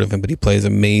guys have heard of him, but he plays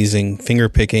amazing finger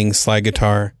picking slide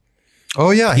guitar.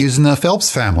 Oh yeah, he's in the Phelps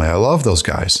family. I love those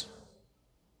guys.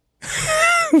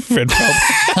 Fred Phelps.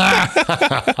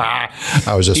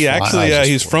 I was just.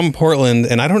 He's from Portland,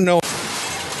 and I don't know.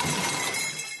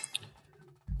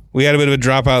 We had a bit of a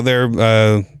dropout there.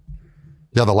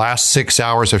 The last 6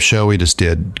 hours of show we just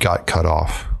did got cut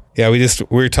off. Yeah, we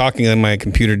were talking and my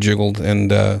computer jiggled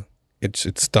and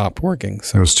it stopped working.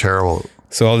 So it was terrible.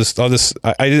 So I just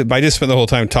spent the whole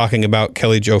time talking about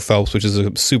Kelly Joe Phelps, which is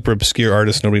a super obscure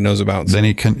artist nobody knows about. So then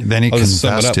he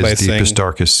confessed his deepest,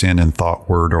 darkest sin in thought,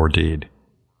 word, or deed.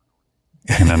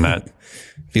 And then that.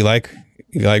 if you like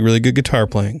really good guitar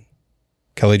playing,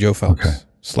 Kelly Joe Phelps. Okay.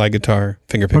 Slide guitar,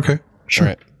 finger picking. Okay, sure.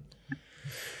 All right.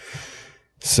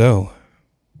 So.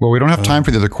 Well, we don't have time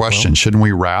for the other question. Shouldn't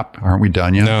we wrap? Aren't we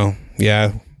done yet? No.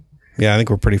 Yeah. I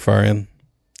think we're pretty far in.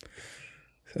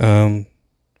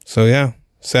 So yeah,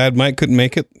 sad Mike couldn't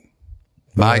make it.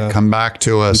 Mike, come back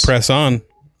to us. Press on.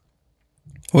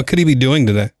 What could he be doing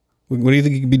today? What do you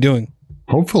think he could be doing?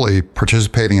 Hopefully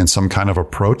participating in some kind of a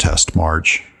protest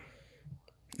march.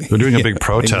 They're doing a big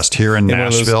protest here in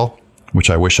Nashville, which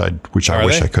I wish I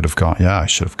could have gone. Yeah, I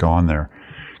should have gone there.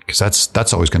 Because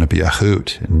that's always going to be a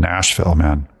hoot in Nashville,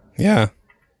 man. Yeah.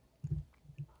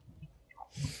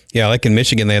 Yeah, like in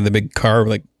Michigan, they have the big car,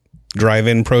 like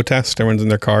drive-in protest. Everyone's in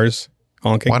their cars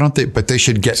honking. Why don't they? But they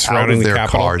should get out of their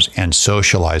cars and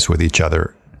socialize with each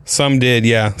other. Some did,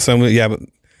 yeah. But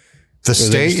the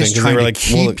state is trying to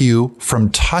keep you from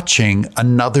touching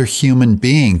another human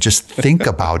being. Just think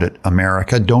about it,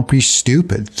 America. Don't be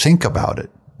stupid. Think about it.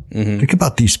 Mm-hmm. Think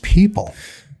about these people.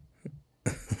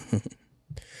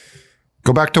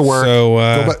 Go back to work.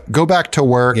 So, go back to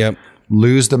work. Yep.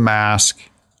 Lose the mask.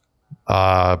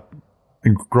 Grow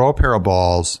a pair of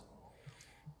balls.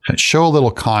 Show a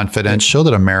little confidence. Show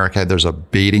that America, there's a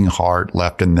beating heart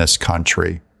left in this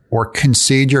country. Or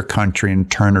concede your country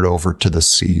and turn it over to the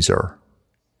Caesar.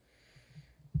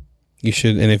 You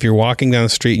should, and if you're walking down the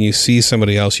street and you see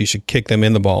somebody else, you should kick them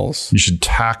in the balls. You should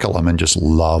tackle them and just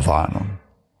love on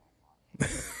them.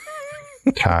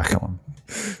 Tackle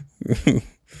them.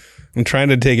 I'm trying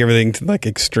to take everything to like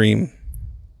extreme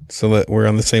so that we're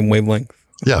on the same wavelength.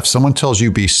 Yeah. If someone tells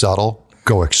you be subtle,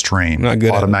 go extreme. Not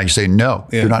good. Automatically say, no,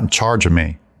 you're not in charge of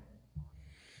me.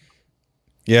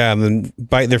 Yeah. And then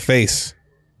bite their face.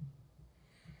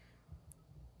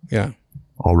 Yeah.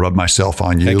 I'll rub myself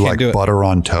on you like butter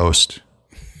on toast.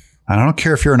 And I don't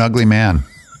care if you're an ugly man.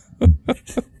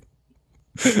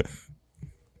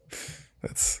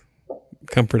 That's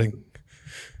comforting.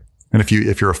 And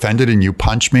if you're offended and you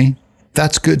punch me,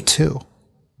 that's good too.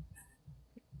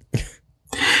 This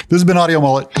has been Audio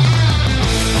Mullet.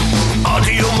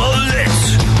 Audio Mullet.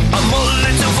 A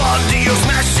mullet of audio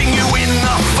smashing you in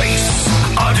the face.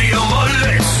 Audio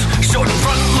Mullet. Short in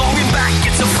front, long in back.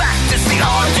 It's a fact. It's the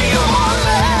Audio Mullet.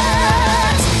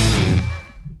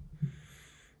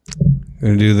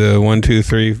 Gonna do the 1, 2,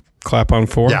 3 clap on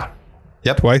 4? Yeah.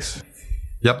 Yep. Twice?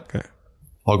 Yep. Okay.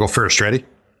 I'll go first. Ready?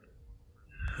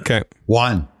 Okay.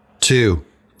 1, 2,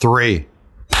 3.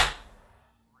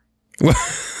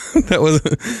 that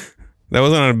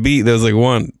wasn't on a beat. That was like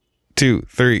 1, 2,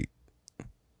 3.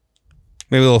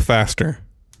 Maybe a little faster.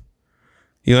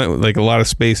 You know, like a lot of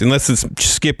space, unless it's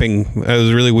skipping. That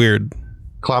was really weird.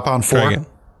 Clap on 4.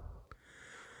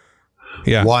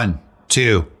 Yeah. 1,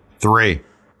 2, 3.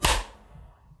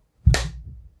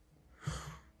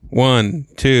 1,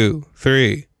 2,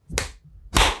 3.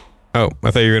 Oh,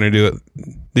 I thought you were going to do it.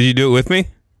 Did you do it with me?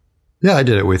 Yeah, I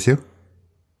did it with you.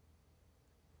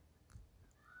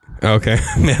 Okay.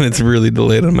 Man, it's really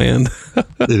delayed on my end.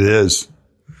 It is.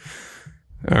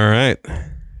 All right.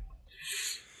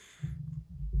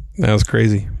 That was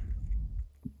crazy.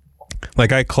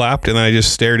 Like I clapped and then I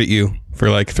just stared at you for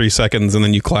like 3 seconds and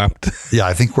then you clapped. Yeah,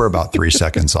 I think we're about 3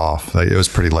 seconds off. It was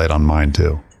pretty late on mine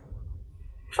too.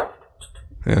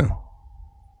 Yeah.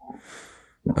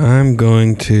 I'm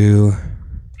going to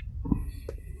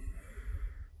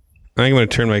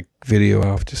turn my video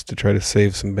off just to try to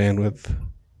save some bandwidth.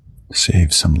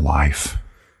 Save some life.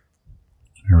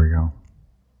 There we go.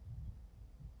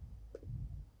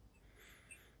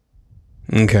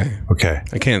 Okay.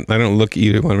 I don't look at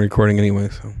you when I'm recording anyway,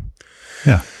 so.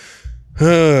 Yeah.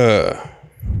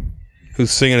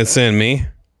 Who's singing us in? Me?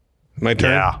 My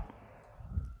turn? Yeah.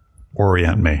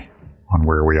 Orient me on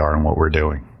where we are and what we're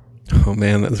doing. Oh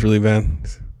man, that's really bad.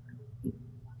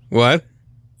 What?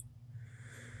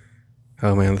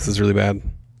 Oh man, this is really bad.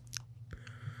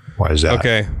 Why is that?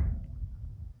 Okay.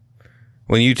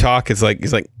 When you talk, it's like,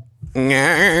 and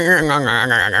then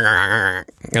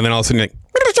all of a sudden you're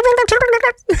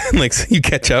like so you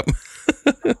catch up.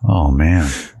 Oh man.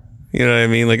 You know what I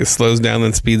mean? Like it slows down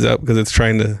then speeds up because it's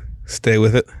trying to stay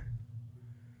with it.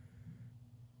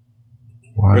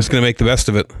 Why? We're just going to make the best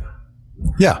of it.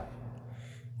 Yeah.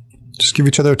 Just give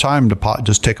each other time to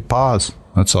just take a pause.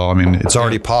 That's all. I mean, it's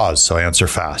already paused, so answer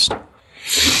fast.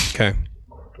 Okay.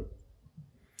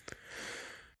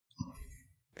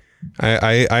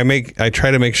 I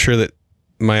try to make sure that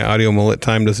my audio mullet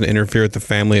time doesn't interfere with the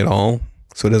family at all,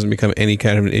 so it doesn't become any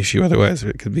kind of an issue. Otherwise,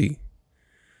 I could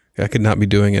not be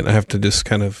doing it. I have to just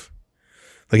kind of,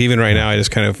 like even right now, I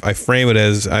frame it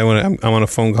as I'm on a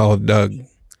phone call with Doug.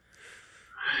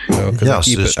 So,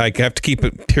 I have to keep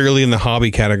it purely in the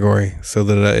hobby category so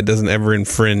that it doesn't ever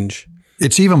infringe.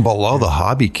 It's even below the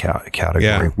hobby category.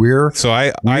 Yeah. We're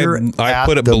I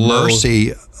put it the below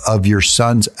mercy of your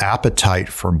son's appetite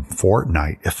for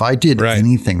Fortnite. If I did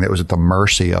anything that was at the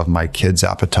mercy of my kid's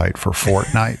appetite for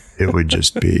Fortnite, it would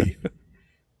just be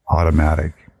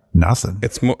automatic. Nothing.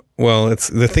 It's more, it's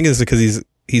the thing is because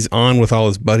he's on with all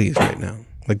his buddies right now.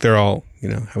 Like they're all,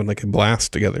 having like a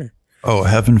blast together. Oh,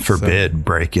 heaven forbid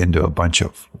break into a bunch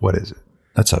of, what is it?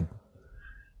 That's a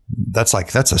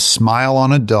smile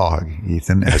on a dog,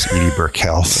 Ethan, as Edie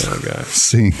Burkell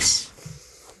sings.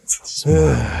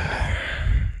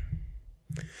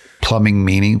 Plumbing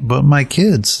meaning, but my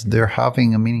kids, they're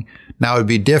having a meaning. Now it'd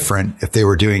be different if they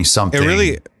were doing something.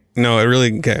 Okay.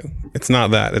 It's not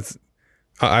that.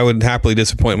 I would happily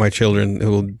disappoint my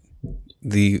children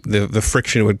the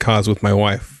friction it would cause with my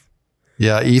wife.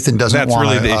 Yeah, Ethan doesn't want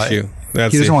to. That's really the issue.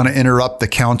 He doesn't want to interrupt the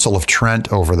Council of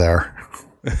Trent over there.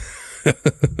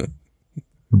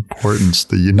 Importance.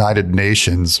 The United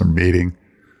Nations are meeting.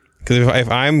 Because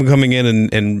if I'm coming in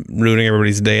and ruining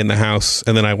everybody's day in the house,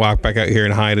 and then I walk back out here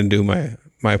and hide and do my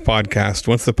podcast,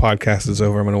 once the podcast is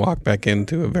over, I'm going to walk back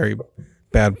into a very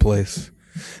bad place.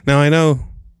 Now, I know,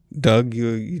 Doug,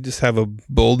 you just have a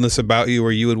boldness about you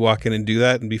where you would walk in and do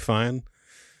that and be fine.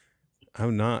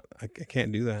 I'm not. I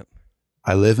can't do that.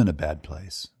 I live in a bad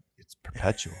place. It's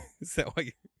perpetual. Is that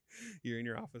why you're in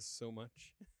your office so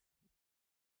much?